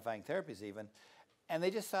disease-modifying therapies even. And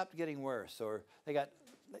they just stopped getting worse, or they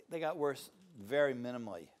got worse very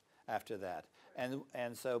minimally after that.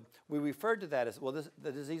 And so we referred to that as, well,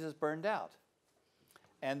 the disease is burned out.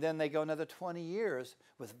 And then they go another 20 years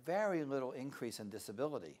with very little increase in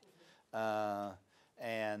disability.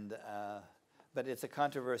 But it's a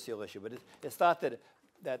controversial issue. But it's thought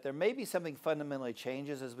that there may be something fundamentally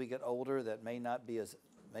changes as we get older that may not be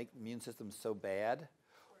make immune systems so bad.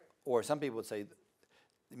 Or some people would say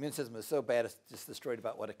the immune system is so bad it's just destroyed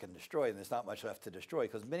about what it can destroy, and there's not much left to destroy,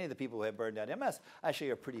 because many of the people who have burned out MS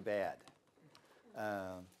actually are pretty bad.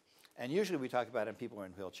 And usually we talk about it in people who are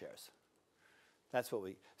in wheelchairs. That's what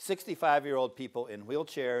 65-year-old people in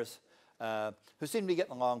wheelchairs who seem to be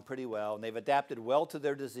getting along pretty well, and they've adapted well to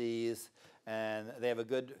their disease, and they have a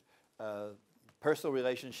good personal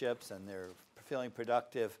relationships, and they're feeling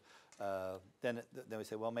productive. Then we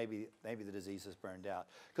say, well, maybe the disease is burned out.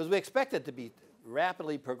 Because we expect it to be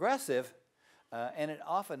rapidly progressive, and it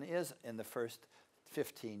often is in the first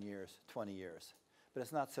 15 years, 20 years. But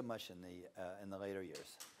it's not so much in the later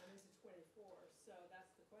years. I'm 24, so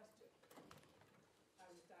that's the question. I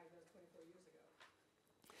was diagnosed 24 years ago.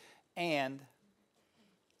 And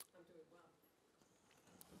I'm doing well.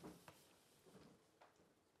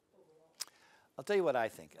 Overall. I'll tell you what I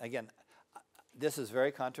think. Again, this is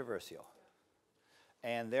very controversial.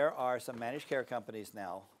 And there are some managed care companies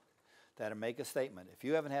now that make a statement. If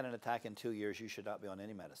you haven't had an attack in 2 years, you should not be on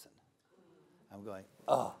any medicine. I'm going,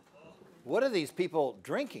 oh, what are these people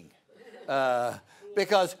drinking?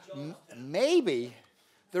 Because maybe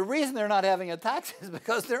the reason they're not having attacks is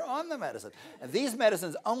because they're on the medicine. And these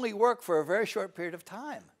medicines only work for a very short period of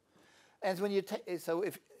time. And when you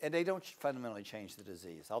and they don't fundamentally change the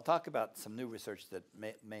disease. I'll talk about some new research that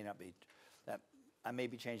may not be, that I may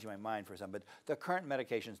be changing my mind for some, but the current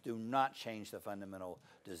medications do not change the fundamental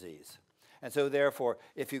disease. And so therefore,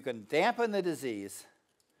 if you can dampen the disease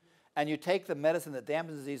and you take the medicine that dampens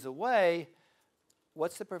the disease away,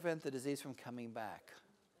 what's to prevent the disease from coming back?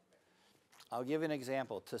 I'll give you an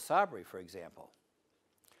example. Tisabri, for example.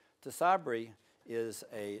 Tisabri is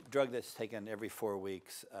a drug that's taken every 4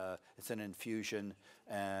 weeks. It's an infusion,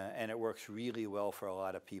 and it works really well for a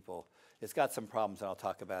lot of people. It's got some problems, and I'll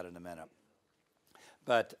talk about it in a minute.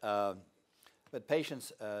 But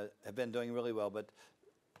patients have been doing really well. But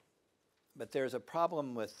there's a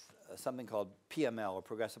problem with something called PML, or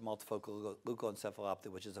progressive multifocal leukoencephalopathy,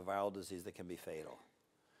 which is a viral disease that can be fatal.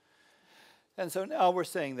 And so now we're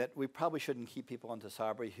saying that we probably shouldn't keep people on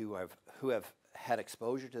Tisabri who have had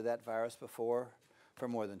exposure to that virus before for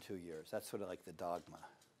more than 2 years. That's sort of like the dogma.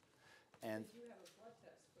 And You have a blood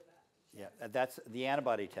test for that. yeah, that's the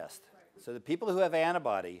antibody test. Right. So the people who have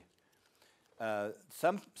antibody,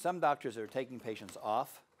 some doctors are taking patients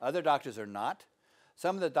off. Other doctors are not.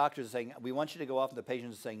 Some of the doctors are saying, we want you to go off, and the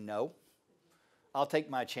patients are saying, no, I'll take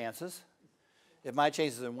my chances. If my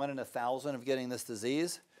chances are 1 in 1,000 of getting this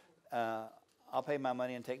disease, I'll pay my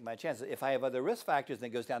money and take my chances. If I have other risk factors and it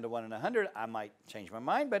goes down to 1 in 100, I might change my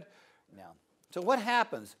mind, but no. So what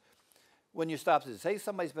happens when you stop this? Say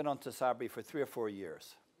somebody's been on Tisabri for 3 or 4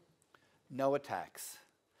 years. No attacks.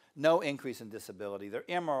 No increase in disability. Their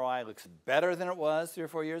MRI looks better than it was 3 or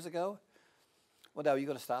 4 years ago. Well, now, are you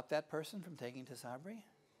going to stop that person from taking Tisabri?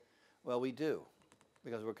 Well, we do,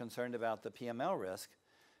 because we're concerned about the PML risk.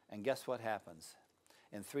 And guess what happens?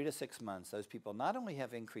 In 3 to 6 months, those people not only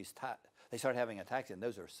have increased, they start having attacks, and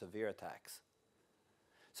those are severe attacks.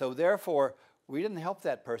 So therefore, we didn't help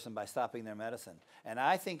that person by stopping their medicine. And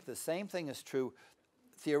I think the same thing is true,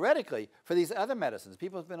 theoretically, for these other medicines.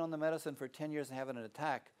 People have been on the medicine for 10 years and having an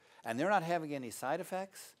attack, and they're not having any side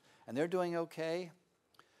effects, and they're doing okay.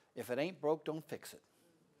 If it ain't broke, don't fix it.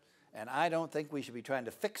 And I don't think we should be trying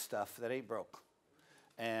to fix stuff that ain't broke.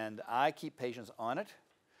 And I keep patients on it.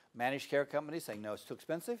 Managed care companies saying, no, it's too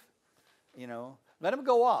expensive. You know, let them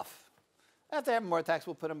go off. If they have more attacks,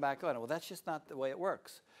 we'll put them back on it. Well, that's just not the way it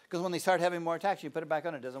works. Because when they start having more attacks, you put it back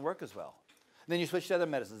on, it doesn't work as well. Then you switch to other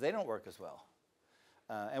medicines. They don't work as well.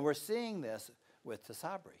 And we're seeing this with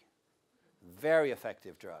Tisabri. Very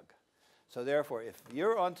effective drug. So therefore, if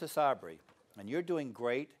you're on Tisabri and you're doing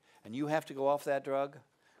great and you have to go off that drug,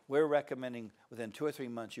 we're recommending within 2 or 3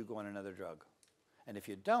 months you go on another drug. And if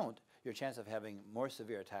you don't, your chance of having more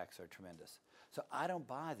severe attacks are tremendous. So I don't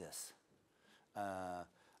buy this.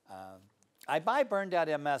 I buy burned out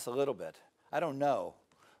MS a little bit. I don't know.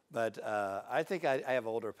 But I think I have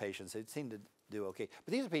older patients. They seem to do okay.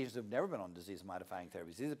 But these are patients who've never been on disease-modifying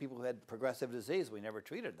therapies. These are people who had progressive disease. We never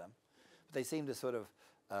treated them. But they seem to sort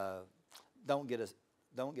of don't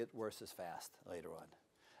get worse as fast later on.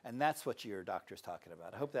 And that's what your doctor's talking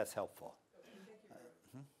about. I hope that's helpful.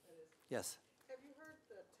 Yes? Have you heard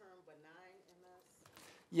the term benign MS?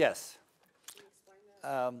 Yes. Can you explain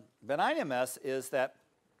that? Benign MS is that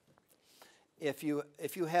if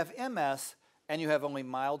you have MS and you have only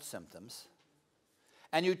mild symptoms,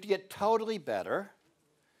 and you get totally better,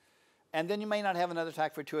 and then you may not have another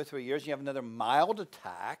attack for 2 or 3 years, you have another mild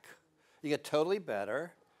attack, you get totally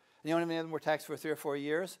better, and you don't have any more attacks for 3 or 4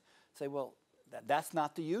 years, say, well, that's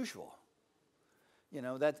not the usual. You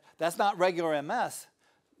know, that's not regular MS.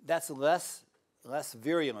 That's less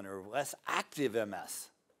virulent or less active MS.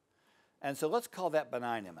 And so let's call that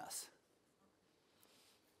benign MS.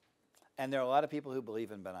 And there are a lot of people who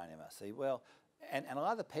believe in benign MS. Say, well, and a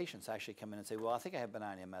lot of the patients actually come in and say, well, I think I have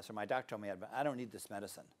benign MS, or my doctor told me I don't need this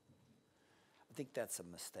medicine. I think that's a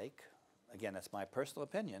mistake. Again, that's my personal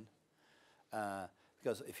opinion.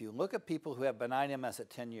 Because if you look at people who have benign MS at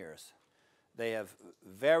 10 years, they have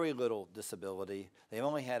very little disability. They've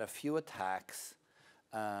only had a few attacks.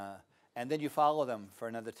 And then you follow them for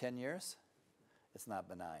another 10 years, it's not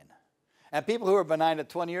benign. And people who are benign at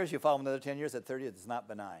 20 years, you follow them another 10 years, at 30, it's not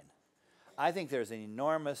benign. I think there's an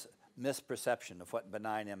enormous misperception of what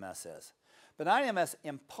benign MS is. Benign MS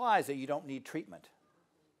implies that you don't need treatment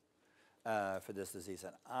for this disease.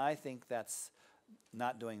 And I think that's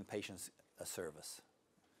not doing patients a service,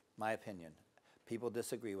 my opinion. People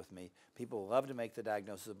disagree with me. People love to make the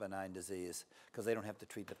diagnosis of benign disease because they don't have to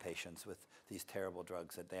treat the patients with these terrible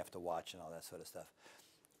drugs that they have to watch and all that sort of stuff.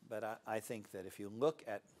 But I think that if you look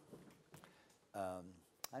at,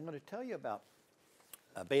 I'm going to tell you about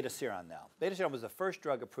beta-seron now. Beta-seron was the first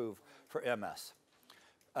drug approved for MS.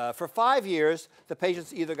 For 5 years, the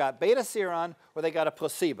patients either got beta-seron or they got a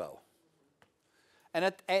placebo. And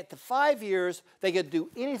at the 5 years, they could do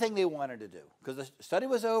anything they wanted to do because the study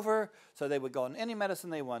was over, so they would go on any medicine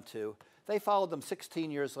they want to. They followed them 16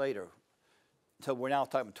 years later. So we're now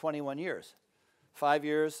talking 21 years. 5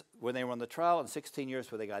 years when they were on the trial and 16 years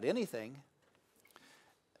where they got anything.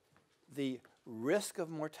 The risk of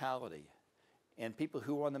mortality in people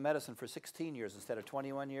who were on the medicine for 16 years instead of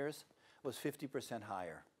 21 years was 50%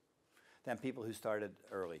 higher than people who started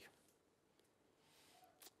early.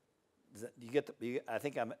 I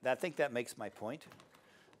think that makes my point.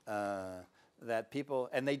 That people,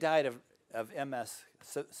 and they died of MS,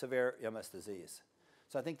 severe MS disease.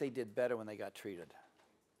 So I think they did better when they got treated.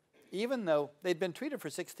 Even though they'd been treated for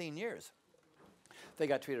 16 years. If they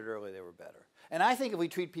got treated early, they were better. And I think if we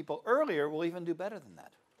treat people earlier, we'll even do better than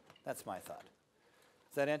that. That's my thought.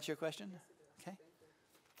 Does that answer your question? Okay.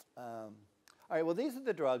 All right, well, these are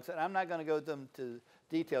the drugs, and I'm not going to go into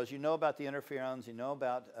details. You know about the interferons. You know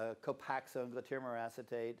about Copaxone, glutaminyl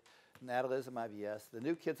acetate, natalizumab, yes. The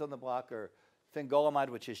new kids on the block are fingolimod,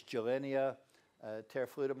 which is Gilenya,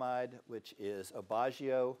 teriflunomide, which is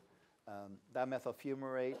Aubagio, dimethyl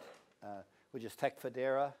fumarate, which is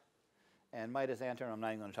Tecfidera, and mitoxantrone I'm not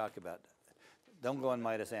even going to talk about. Don't go on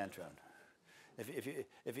mitoxantrone.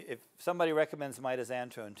 If somebody recommends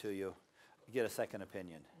mitoxantrone to you, get a second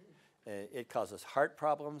opinion. It causes heart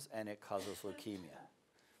problems and it causes leukemia.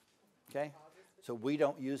 Okay? So we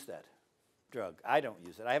don't use that drug. I don't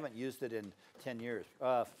use it. I haven't used it in 10 years,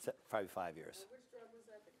 probably 5 years.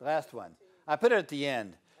 The last one. I put it at the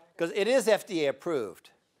end because it is FDA approved,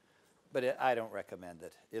 but I don't recommend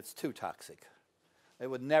it. It's too toxic. It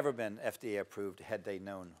would never have been FDA approved had they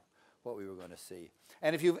known what we were going to see.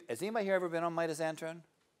 And has anybody here ever been on mitoxantrone?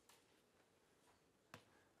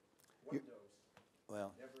 One dose.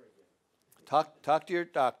 Well, Never again. talk to your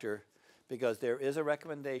doctor because there is a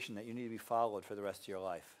recommendation that you need to be followed for the rest of your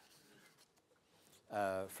life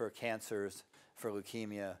for cancers, for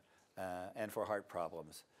leukemia, and for heart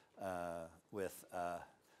problems with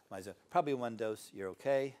mitoxantrone. Probably one dose, you're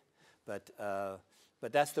okay, but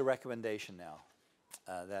But that's the recommendation now,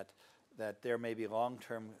 that there may be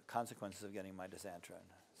long-term consequences of getting mitoxantrone.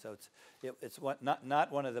 So it's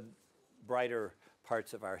not one of the brighter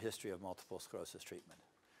parts of our history of multiple sclerosis treatment.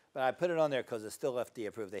 But I put it on there because it's still FDA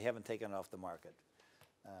approved. They haven't taken it off the market.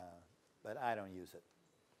 But I don't use it.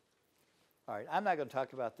 All right, I'm not going to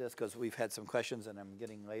talk about this because we've had some questions and I'm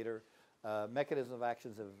getting later. Mechanism of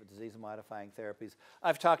actions of disease-modifying therapies.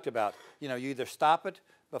 I've talked about, you either stop it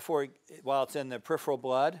while it's in the peripheral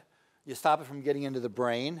blood, you stop it from getting into the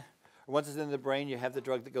brain. Once it's in the brain, you have the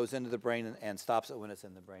drug that goes into the brain and stops it when it's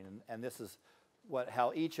in the brain. And this is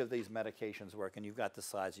how each of these medications work, and you've got the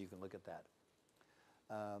slides, so you can look at that.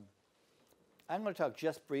 I'm going to talk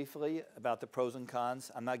just briefly about the pros and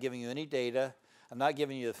cons. I'm not giving you any data. I'm not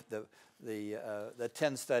giving you the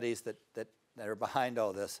 10 studies that are behind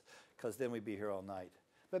all this, because then we'd be here all night.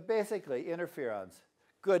 But basically, interferons,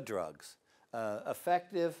 good drugs,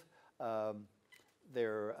 effective.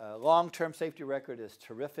 Their long-term safety record is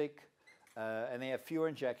terrific, and they have fewer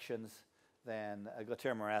injections than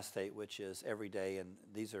glutamate, which is every day, and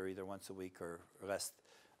these are either once a week or less,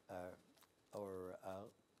 or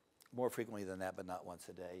more frequently than that, but not once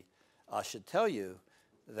a day. I should tell you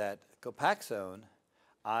that Copaxone,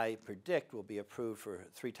 I predict, will be approved for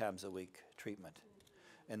 3 times a week treatment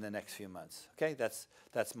in the next few months. Okay, that's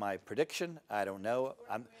my prediction. I don't know.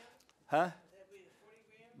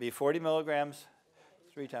 Be 40 milligrams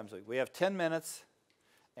 3 times a week. We have 10 minutes,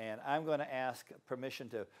 and I'm going to ask permission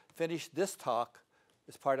to finish this talk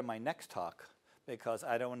as part of my next talk because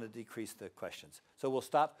I don't want to decrease the questions. So we'll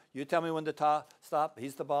stop. You tell me when to stop.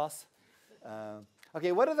 He's the boss.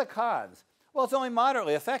 Okay, what are the cons? Well, it's only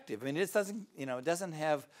moderately effective. I mean, it doesn't, it doesn't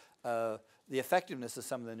have the effectiveness that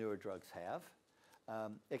some of the newer drugs have.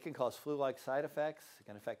 It can cause flu-like side effects. It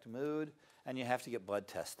can affect mood, and you have to get blood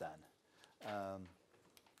tests done.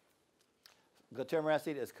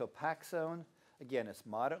 Glutamate is Copaxone. Again, it's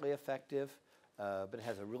moderately effective, but it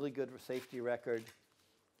has a really good safety record.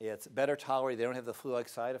 It's better tolerated. They don't have the flu-like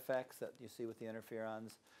side effects that you see with the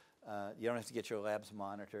interferons. You don't have to get your labs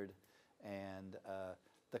monitored. And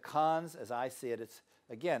the cons, as I see it,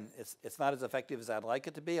 it's not as effective as I'd like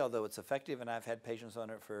it to be, although it's effective, and I've had patients on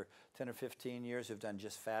it for 10 or 15 years who've done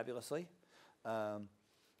just fabulously.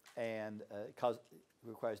 And it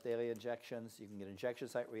requires daily injections. You can get injection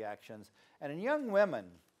site reactions. And in young women,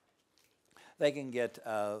 they can get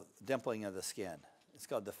dimpling of the skin. It's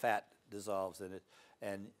called the fat dissolves in it.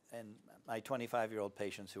 And my 25-year-old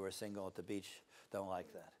patients who are single at the beach don't like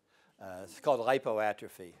that. It's called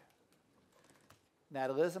lipoatrophy.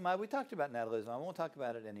 Natalizumab, we talked about natalizumab. I won't talk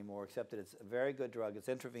about it anymore, except that it's a very good drug. It's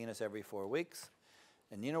intravenous every 4 weeks.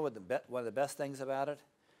 And you know what one of the best things about it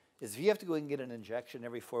is if you have to go and get an injection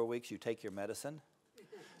every 4 weeks, you take your medicine.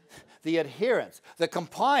 The adherence, the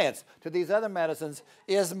compliance to these other medicines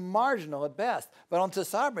is marginal at best. But on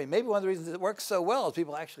Tisabri, maybe one of the reasons it works so well is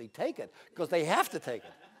people actually take it because they have to take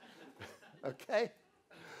it. Okay?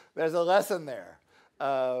 There's a lesson there.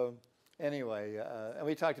 Anyway, and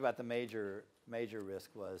we talked about the major risk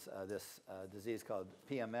was this disease called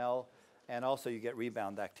PML, and also you get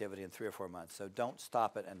rebound activity in 3 or 4 months. So don't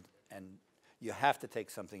stop it, and you have to take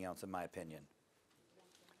something else, in my opinion,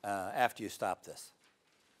 after you stop this.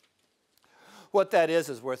 What that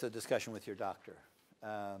is worth a discussion with your doctor.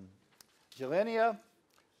 Gilenya,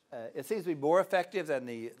 it seems to be more effective than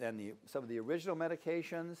some of the original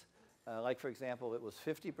medications. Like, for example, it was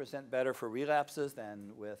 50% better for relapses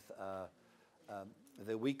than with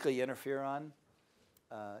the weekly interferon.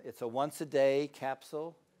 It's a once-a-day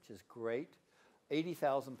capsule, which is great.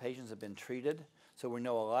 80,000 patients have been treated, so we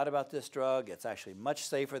know a lot about this drug. It's actually much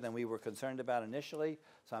safer than we were concerned about initially,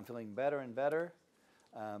 so I'm feeling better and better.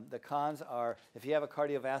 The cons are, if you have a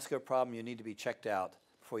cardiovascular problem, you need to be checked out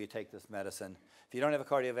before you take this medicine. If you don't have a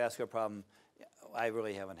cardiovascular problem, I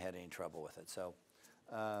really haven't had any trouble with it. So,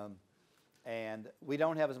 and we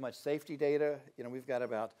don't have as much safety data. We've got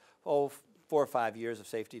about 4 or 5 years of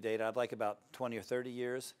safety data. I'd like about 20 or 30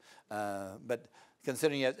 years. But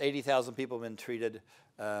considering 80,000 people have been treated,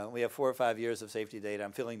 we have 4 or 5 years of safety data.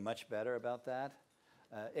 I'm feeling much better about that.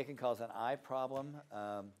 It can cause an eye problem.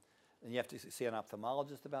 And you have to see an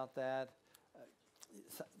ophthalmologist about that.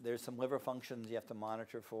 There's some liver functions you have to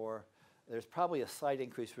monitor for. There's probably a slight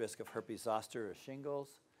increased risk of herpes zoster or shingles,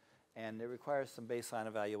 and it requires some baseline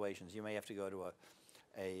evaluations. You may have to go to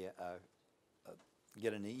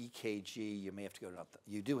get an EKG. You may have to go to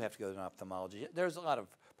you do have to go to an ophthalmologist. There's a lot of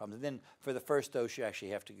problems. And then for the first dose, you actually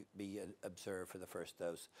have to be observed for the first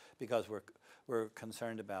dose because we're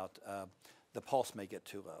concerned about the pulse may get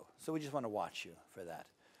too low. So we just want to watch you for that.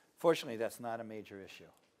 Fortunately, that's not a major issue.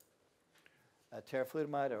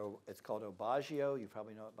 teriflutamide, or it's called Obagio. You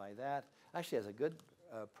probably know it by that. Actually has a good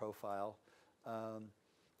profile.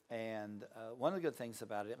 And one of the good things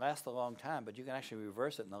about it, it lasts a long time, but you can actually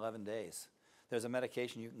reverse it in 11 days. There's a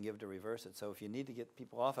medication you can give to reverse it. So if you need to get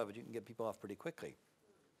people off of it, you can get people off pretty quickly.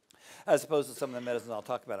 As opposed to some of the medicines I'll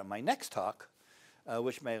talk about in my next talk,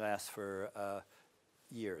 which may last for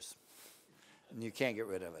years. And you can't get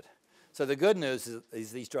rid of it. So the good news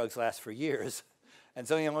is these drugs last for years. And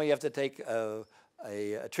so you only have to take a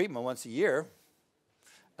treatment once a year.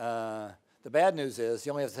 The bad news is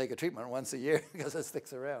you only have to take a treatment once a year because it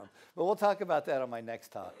sticks around. But we'll talk about that on my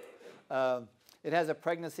next talk. It has a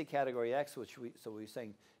pregnancy category X, so we're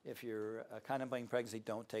saying if you're contemplating pregnancy,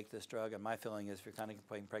 don't take this drug. And my feeling is if you're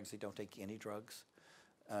contemplating pregnancy, don't take any drugs,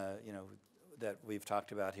 that we've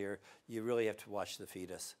talked about here. You really have to watch the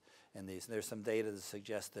fetus in these. There's some data that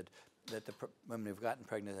suggests that the women who've gotten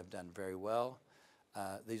pregnant have done very well.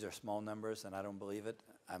 These are small numbers, and I don't believe it.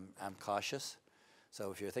 I'm cautious. So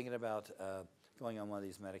if you're thinking about going on one of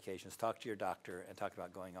these medications, talk to your doctor and talk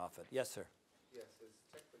about going off it. Yes, sir? Yes, is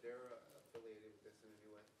Tecfidera affiliated with this in any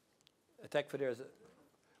way? Tecfidera is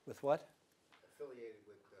with what? Affiliated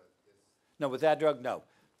with this? No, with that drug, no.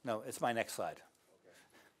 No, it's my next slide.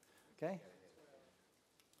 Okay?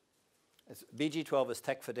 It's BG12 is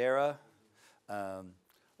Tecfidera,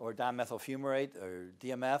 or dimethylfumarate, or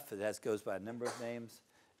DMF. It goes by a number of names.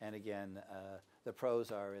 And again, the pros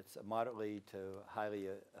are it's moderately to highly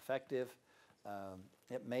effective.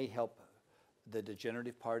 It may help the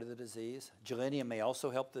degenerative part of the disease. Gilenium may also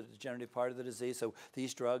help the degenerative part of the disease, so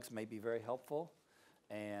these drugs may be very helpful.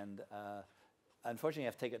 And unfortunately, you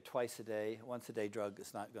have to take it twice a day. Once a day drug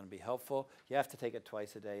is not going to be helpful. You have to take it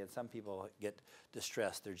twice a day, and some people get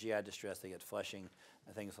distressed. They're GI distressed, they get flushing,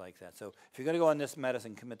 and things like that. So if you're going to go on this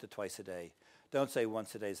medicine, commit to twice a day. Don't say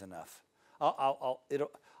once a day is enough.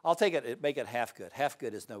 I'll take it, make it half good. Half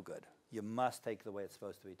good is no good. You must take the way it's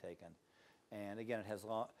supposed to be taken. And again,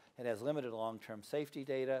 it has limited long-term safety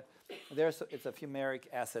data. It's a fumaric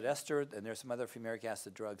acid ester, and there's some other fumaric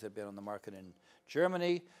acid drugs that have been on the market in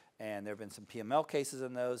Germany, and there have been some PML cases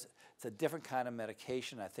in those. It's a different kind of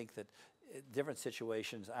medication. I think that different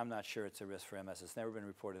situations, I'm not sure it's a risk for MS. It's never been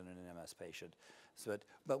reported in an MS patient. So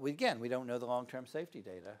again, we don't know the long-term safety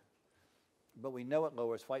data, but we know it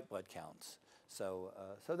lowers white blood counts. So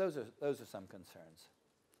those are some concerns.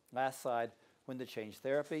 Last slide, when to change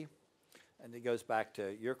therapy. And it goes back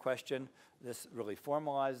to your question. This really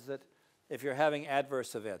formalizes it. If you're having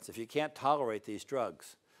adverse events, if you can't tolerate these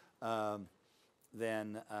drugs,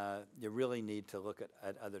 then you really need to look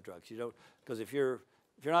at other drugs. Because if you're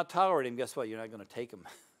not tolerating them, guess what? You're not going to take them.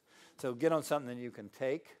 So get on something that you can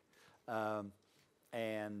take, and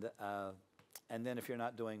then if you're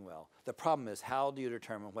not doing well. The problem is, how do you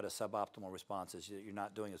determine what a suboptimal response is that you're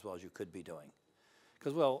not doing as well as you could be doing?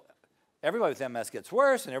 Because, well, everybody with MS gets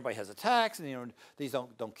worse, and everybody has attacks, and these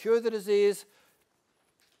don't cure the disease.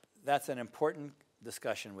 That's an important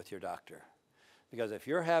discussion with your doctor. Because if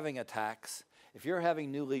you're having attacks, if you're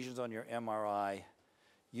having new lesions on your MRI,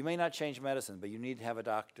 you may not change medicine, but you need to have a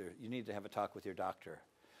doctor. You need to have a talk with your doctor.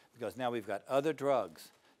 Because now we've got other drugs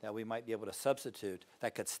that we might be able to substitute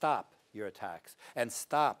that could stop your attacks and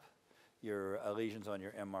stop your lesions on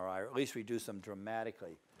your MRI, or at least reduce them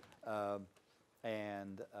dramatically.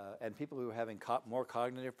 And people who are having more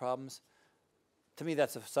cognitive problems, to me,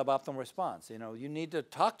 that's a suboptimal response. You need to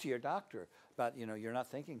talk to your doctor about, you're not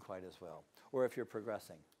thinking quite as well, or if you're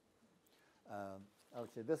progressing.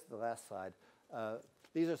 Okay, this is the last slide.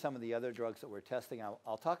 These are some of the other drugs that we're testing.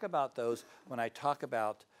 I'll talk about those when I talk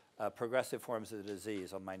about progressive forms of the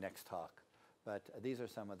disease on my next talk. But these are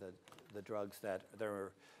some of the drugs that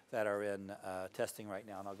are in testing right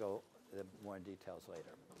now, and I'll go more in details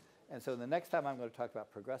later. And so the next time I'm going to talk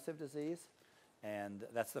about progressive disease, and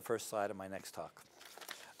that's the first slide of my next talk.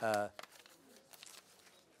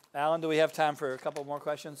 Alan, do we have time for a couple more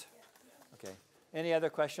questions? Okay. Any other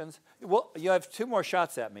questions? Well, you have 2 more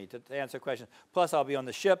shots at me to answer questions. Plus, I'll be on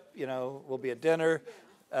the ship. We'll be at dinner.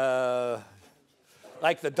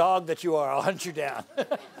 Like the dog that you are, I'll hunt you down.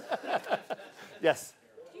 Yes?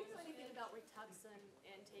 Do you know anything about Rituxan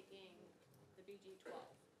and taking the BG12?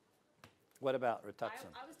 What about Rituxan?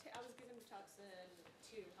 I was given Rituxan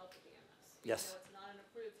to help with the MS. Yes. It's not an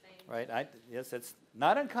approved thing. Right. Yes, it's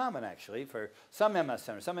not uncommon, actually, for some MS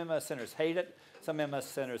centers. Some MS centers hate it. Some MS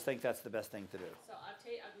centers think that's the best thing to do. So I was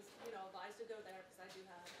advised to go there because I do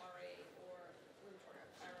have RA or rheumatoid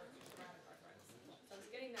arthritis. So I was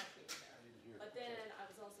getting that treatment there. But then I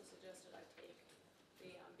was also suggested I take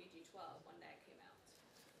the BG12 when that came out.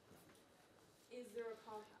 Is there a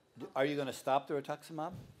compound? Are you going to stop the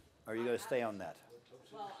rituximab? Or are you going to stay on that?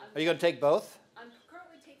 Well, Are you going to take both? I'm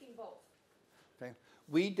currently taking both. Okay.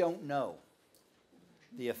 We don't know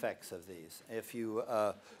the effects of these. If you,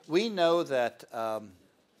 we know that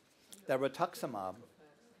that rituximab,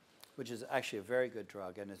 which is actually a very good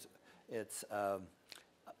drug, and it's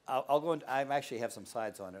I'll go into, I actually have some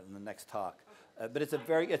slides on it in the next talk, but it's a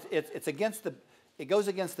very, it's against the, it goes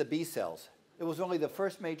against the B cells. It was only the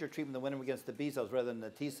first major treatment that went against the B cells rather than the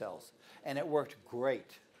T cells, and it worked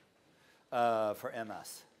great for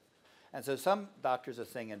MS. And so some doctors are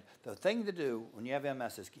saying the thing to do when you have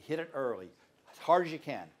MS is hit it early, as hard as you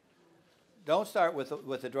can. Don't start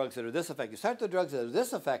with the drugs that are this effective. Start the drugs that are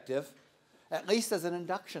this effective, at least as an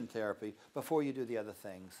induction therapy, before you do the other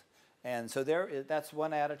things. And so that's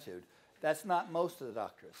one attitude. That's not most of the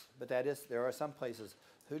doctors, but there are some places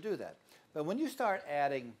who do that. But when you start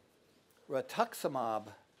adding rituximab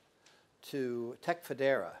to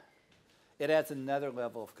Tecfidera, it adds another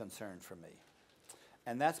level of concern for me.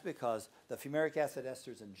 And that's because the fumaric acid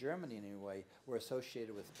esters in Germany, anyway, were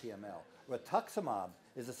associated with PML. Rituximab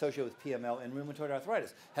is associated with PML in rheumatoid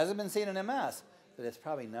arthritis. Hasn't been seen in MS, but it's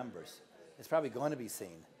probably numbers. It's probably going to be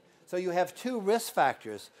seen. So you have two risk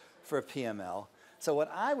factors for PML. So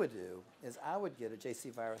what I would do is I would get a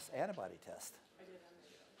JC virus antibody test.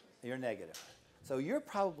 You're negative. So you're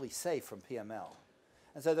probably safe from PML.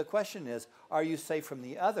 And so the question is, are you safe from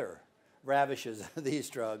the other ravages of these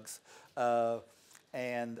drugs?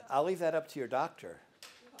 And I'll leave that up to your doctor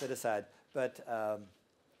to decide. But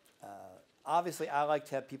obviously, I like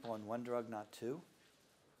to have people on one drug, not two.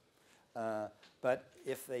 But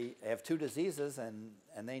if they have two diseases and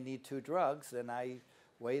they need two drugs, then I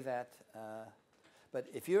weigh that. But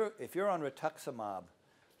if you're on rituximab,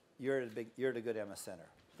 you're at a good MS center.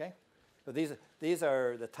 Okay. But these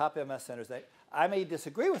are the top MS centers. I may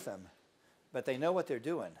disagree with them, but they know what they're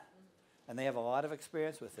doing, and they have a lot of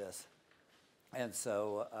experience with this. And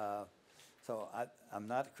so, I'm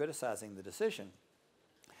not criticizing the decision.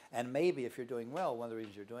 And maybe if you're doing well, one of the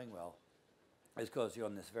reasons you're doing well is because you're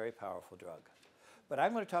on this very powerful drug. But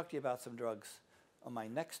I'm going to talk to you about some drugs on my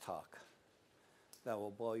next talk that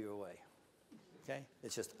will blow you away. Okay?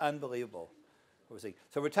 It's just unbelievable what we're seeing.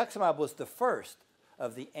 So rituximab was the first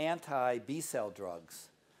of the anti-B cell drugs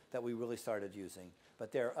that we really started using.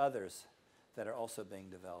 But there are others that are also being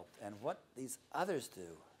developed. And what these others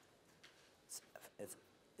do,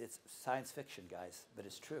 it's science fiction, guys, but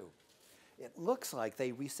it's true. It looks like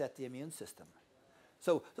they reset the immune system.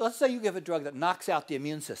 So let's say you give a drug that knocks out the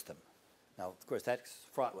immune system. Now, of course, that's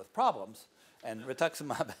fraught with problems. And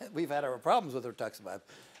rituximab, we've had our problems with rituximab.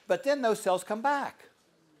 But then those cells come back.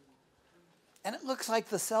 And it looks like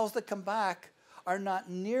the cells that come back are not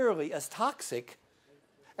nearly as toxic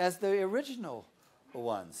as the original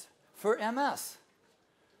ones for MS.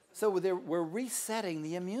 So we're resetting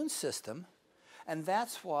the immune system. And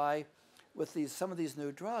that's why with some of these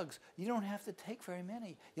new drugs, you don't have to take very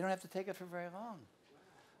many. You don't have to take it for very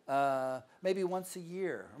long. Maybe once a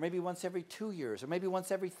year, or maybe once every 2 years, or maybe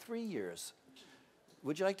once every 3 years.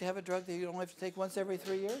 Would you like to have a drug that you don't have to take once every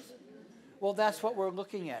 3 years? Well, that's what we're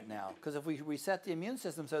looking at now. Because if we reset the immune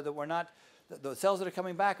system so that we're not, the cells that are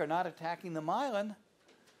coming back are not attacking the myelin,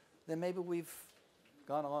 then maybe we've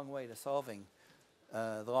gone a long way to solving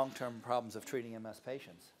the long-term problems of treating MS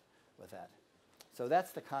patients with that. So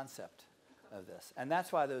that's the concept of this. And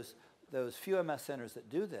that's why those few MS centers that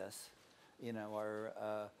do this,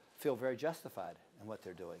 feel very justified in what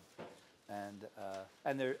they're doing. And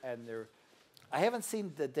they're I haven't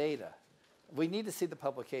seen the data. We need to see the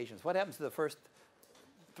publications. What happens to the first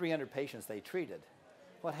 300 patients they treated?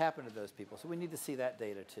 What happened to those people? So we need to see that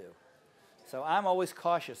data too. So I'm always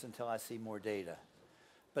cautious until I see more data.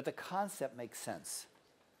 But the concept makes sense.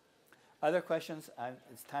 Other questions?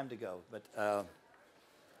 It's time to go, but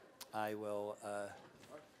I will.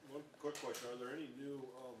 One quick question: are there any new,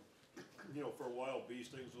 for a while, bee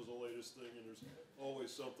stings was the latest thing, and there's always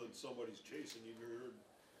somebody's chasing you.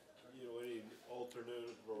 Any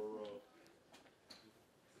alternative or?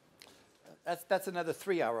 That's another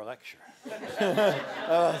 3-hour lecture.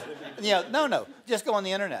 No. Just go on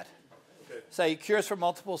the internet. Okay. Say cures for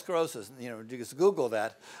multiple sclerosis. You just Google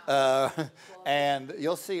that, and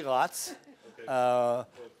you'll see lots. Okay.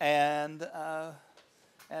 And I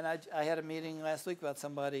had a meeting last week about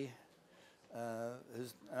somebody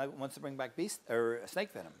who wants to bring back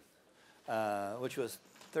snake venom, which was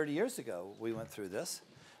 30 years ago. We went through this,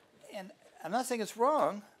 and I'm not saying it's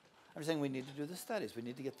wrong. I'm saying we need to do the studies. We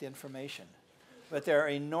need to get the information. But there are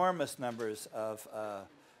enormous numbers of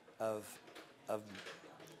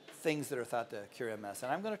things that are thought to cure MS.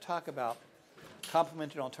 And I'm going to talk about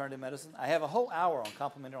complementary and alternative medicine. I have a whole hour on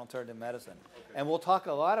complementary and alternative medicine. And we'll talk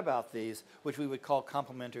a lot about these, which we would call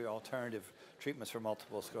complementary alternative treatments for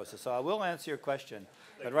multiple sclerosis. So I will answer your question.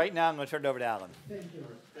 But right now, I'm going to turn it over to Alan. Thank you.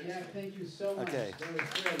 Yeah, thank you so much. Okay. That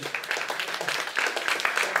was great.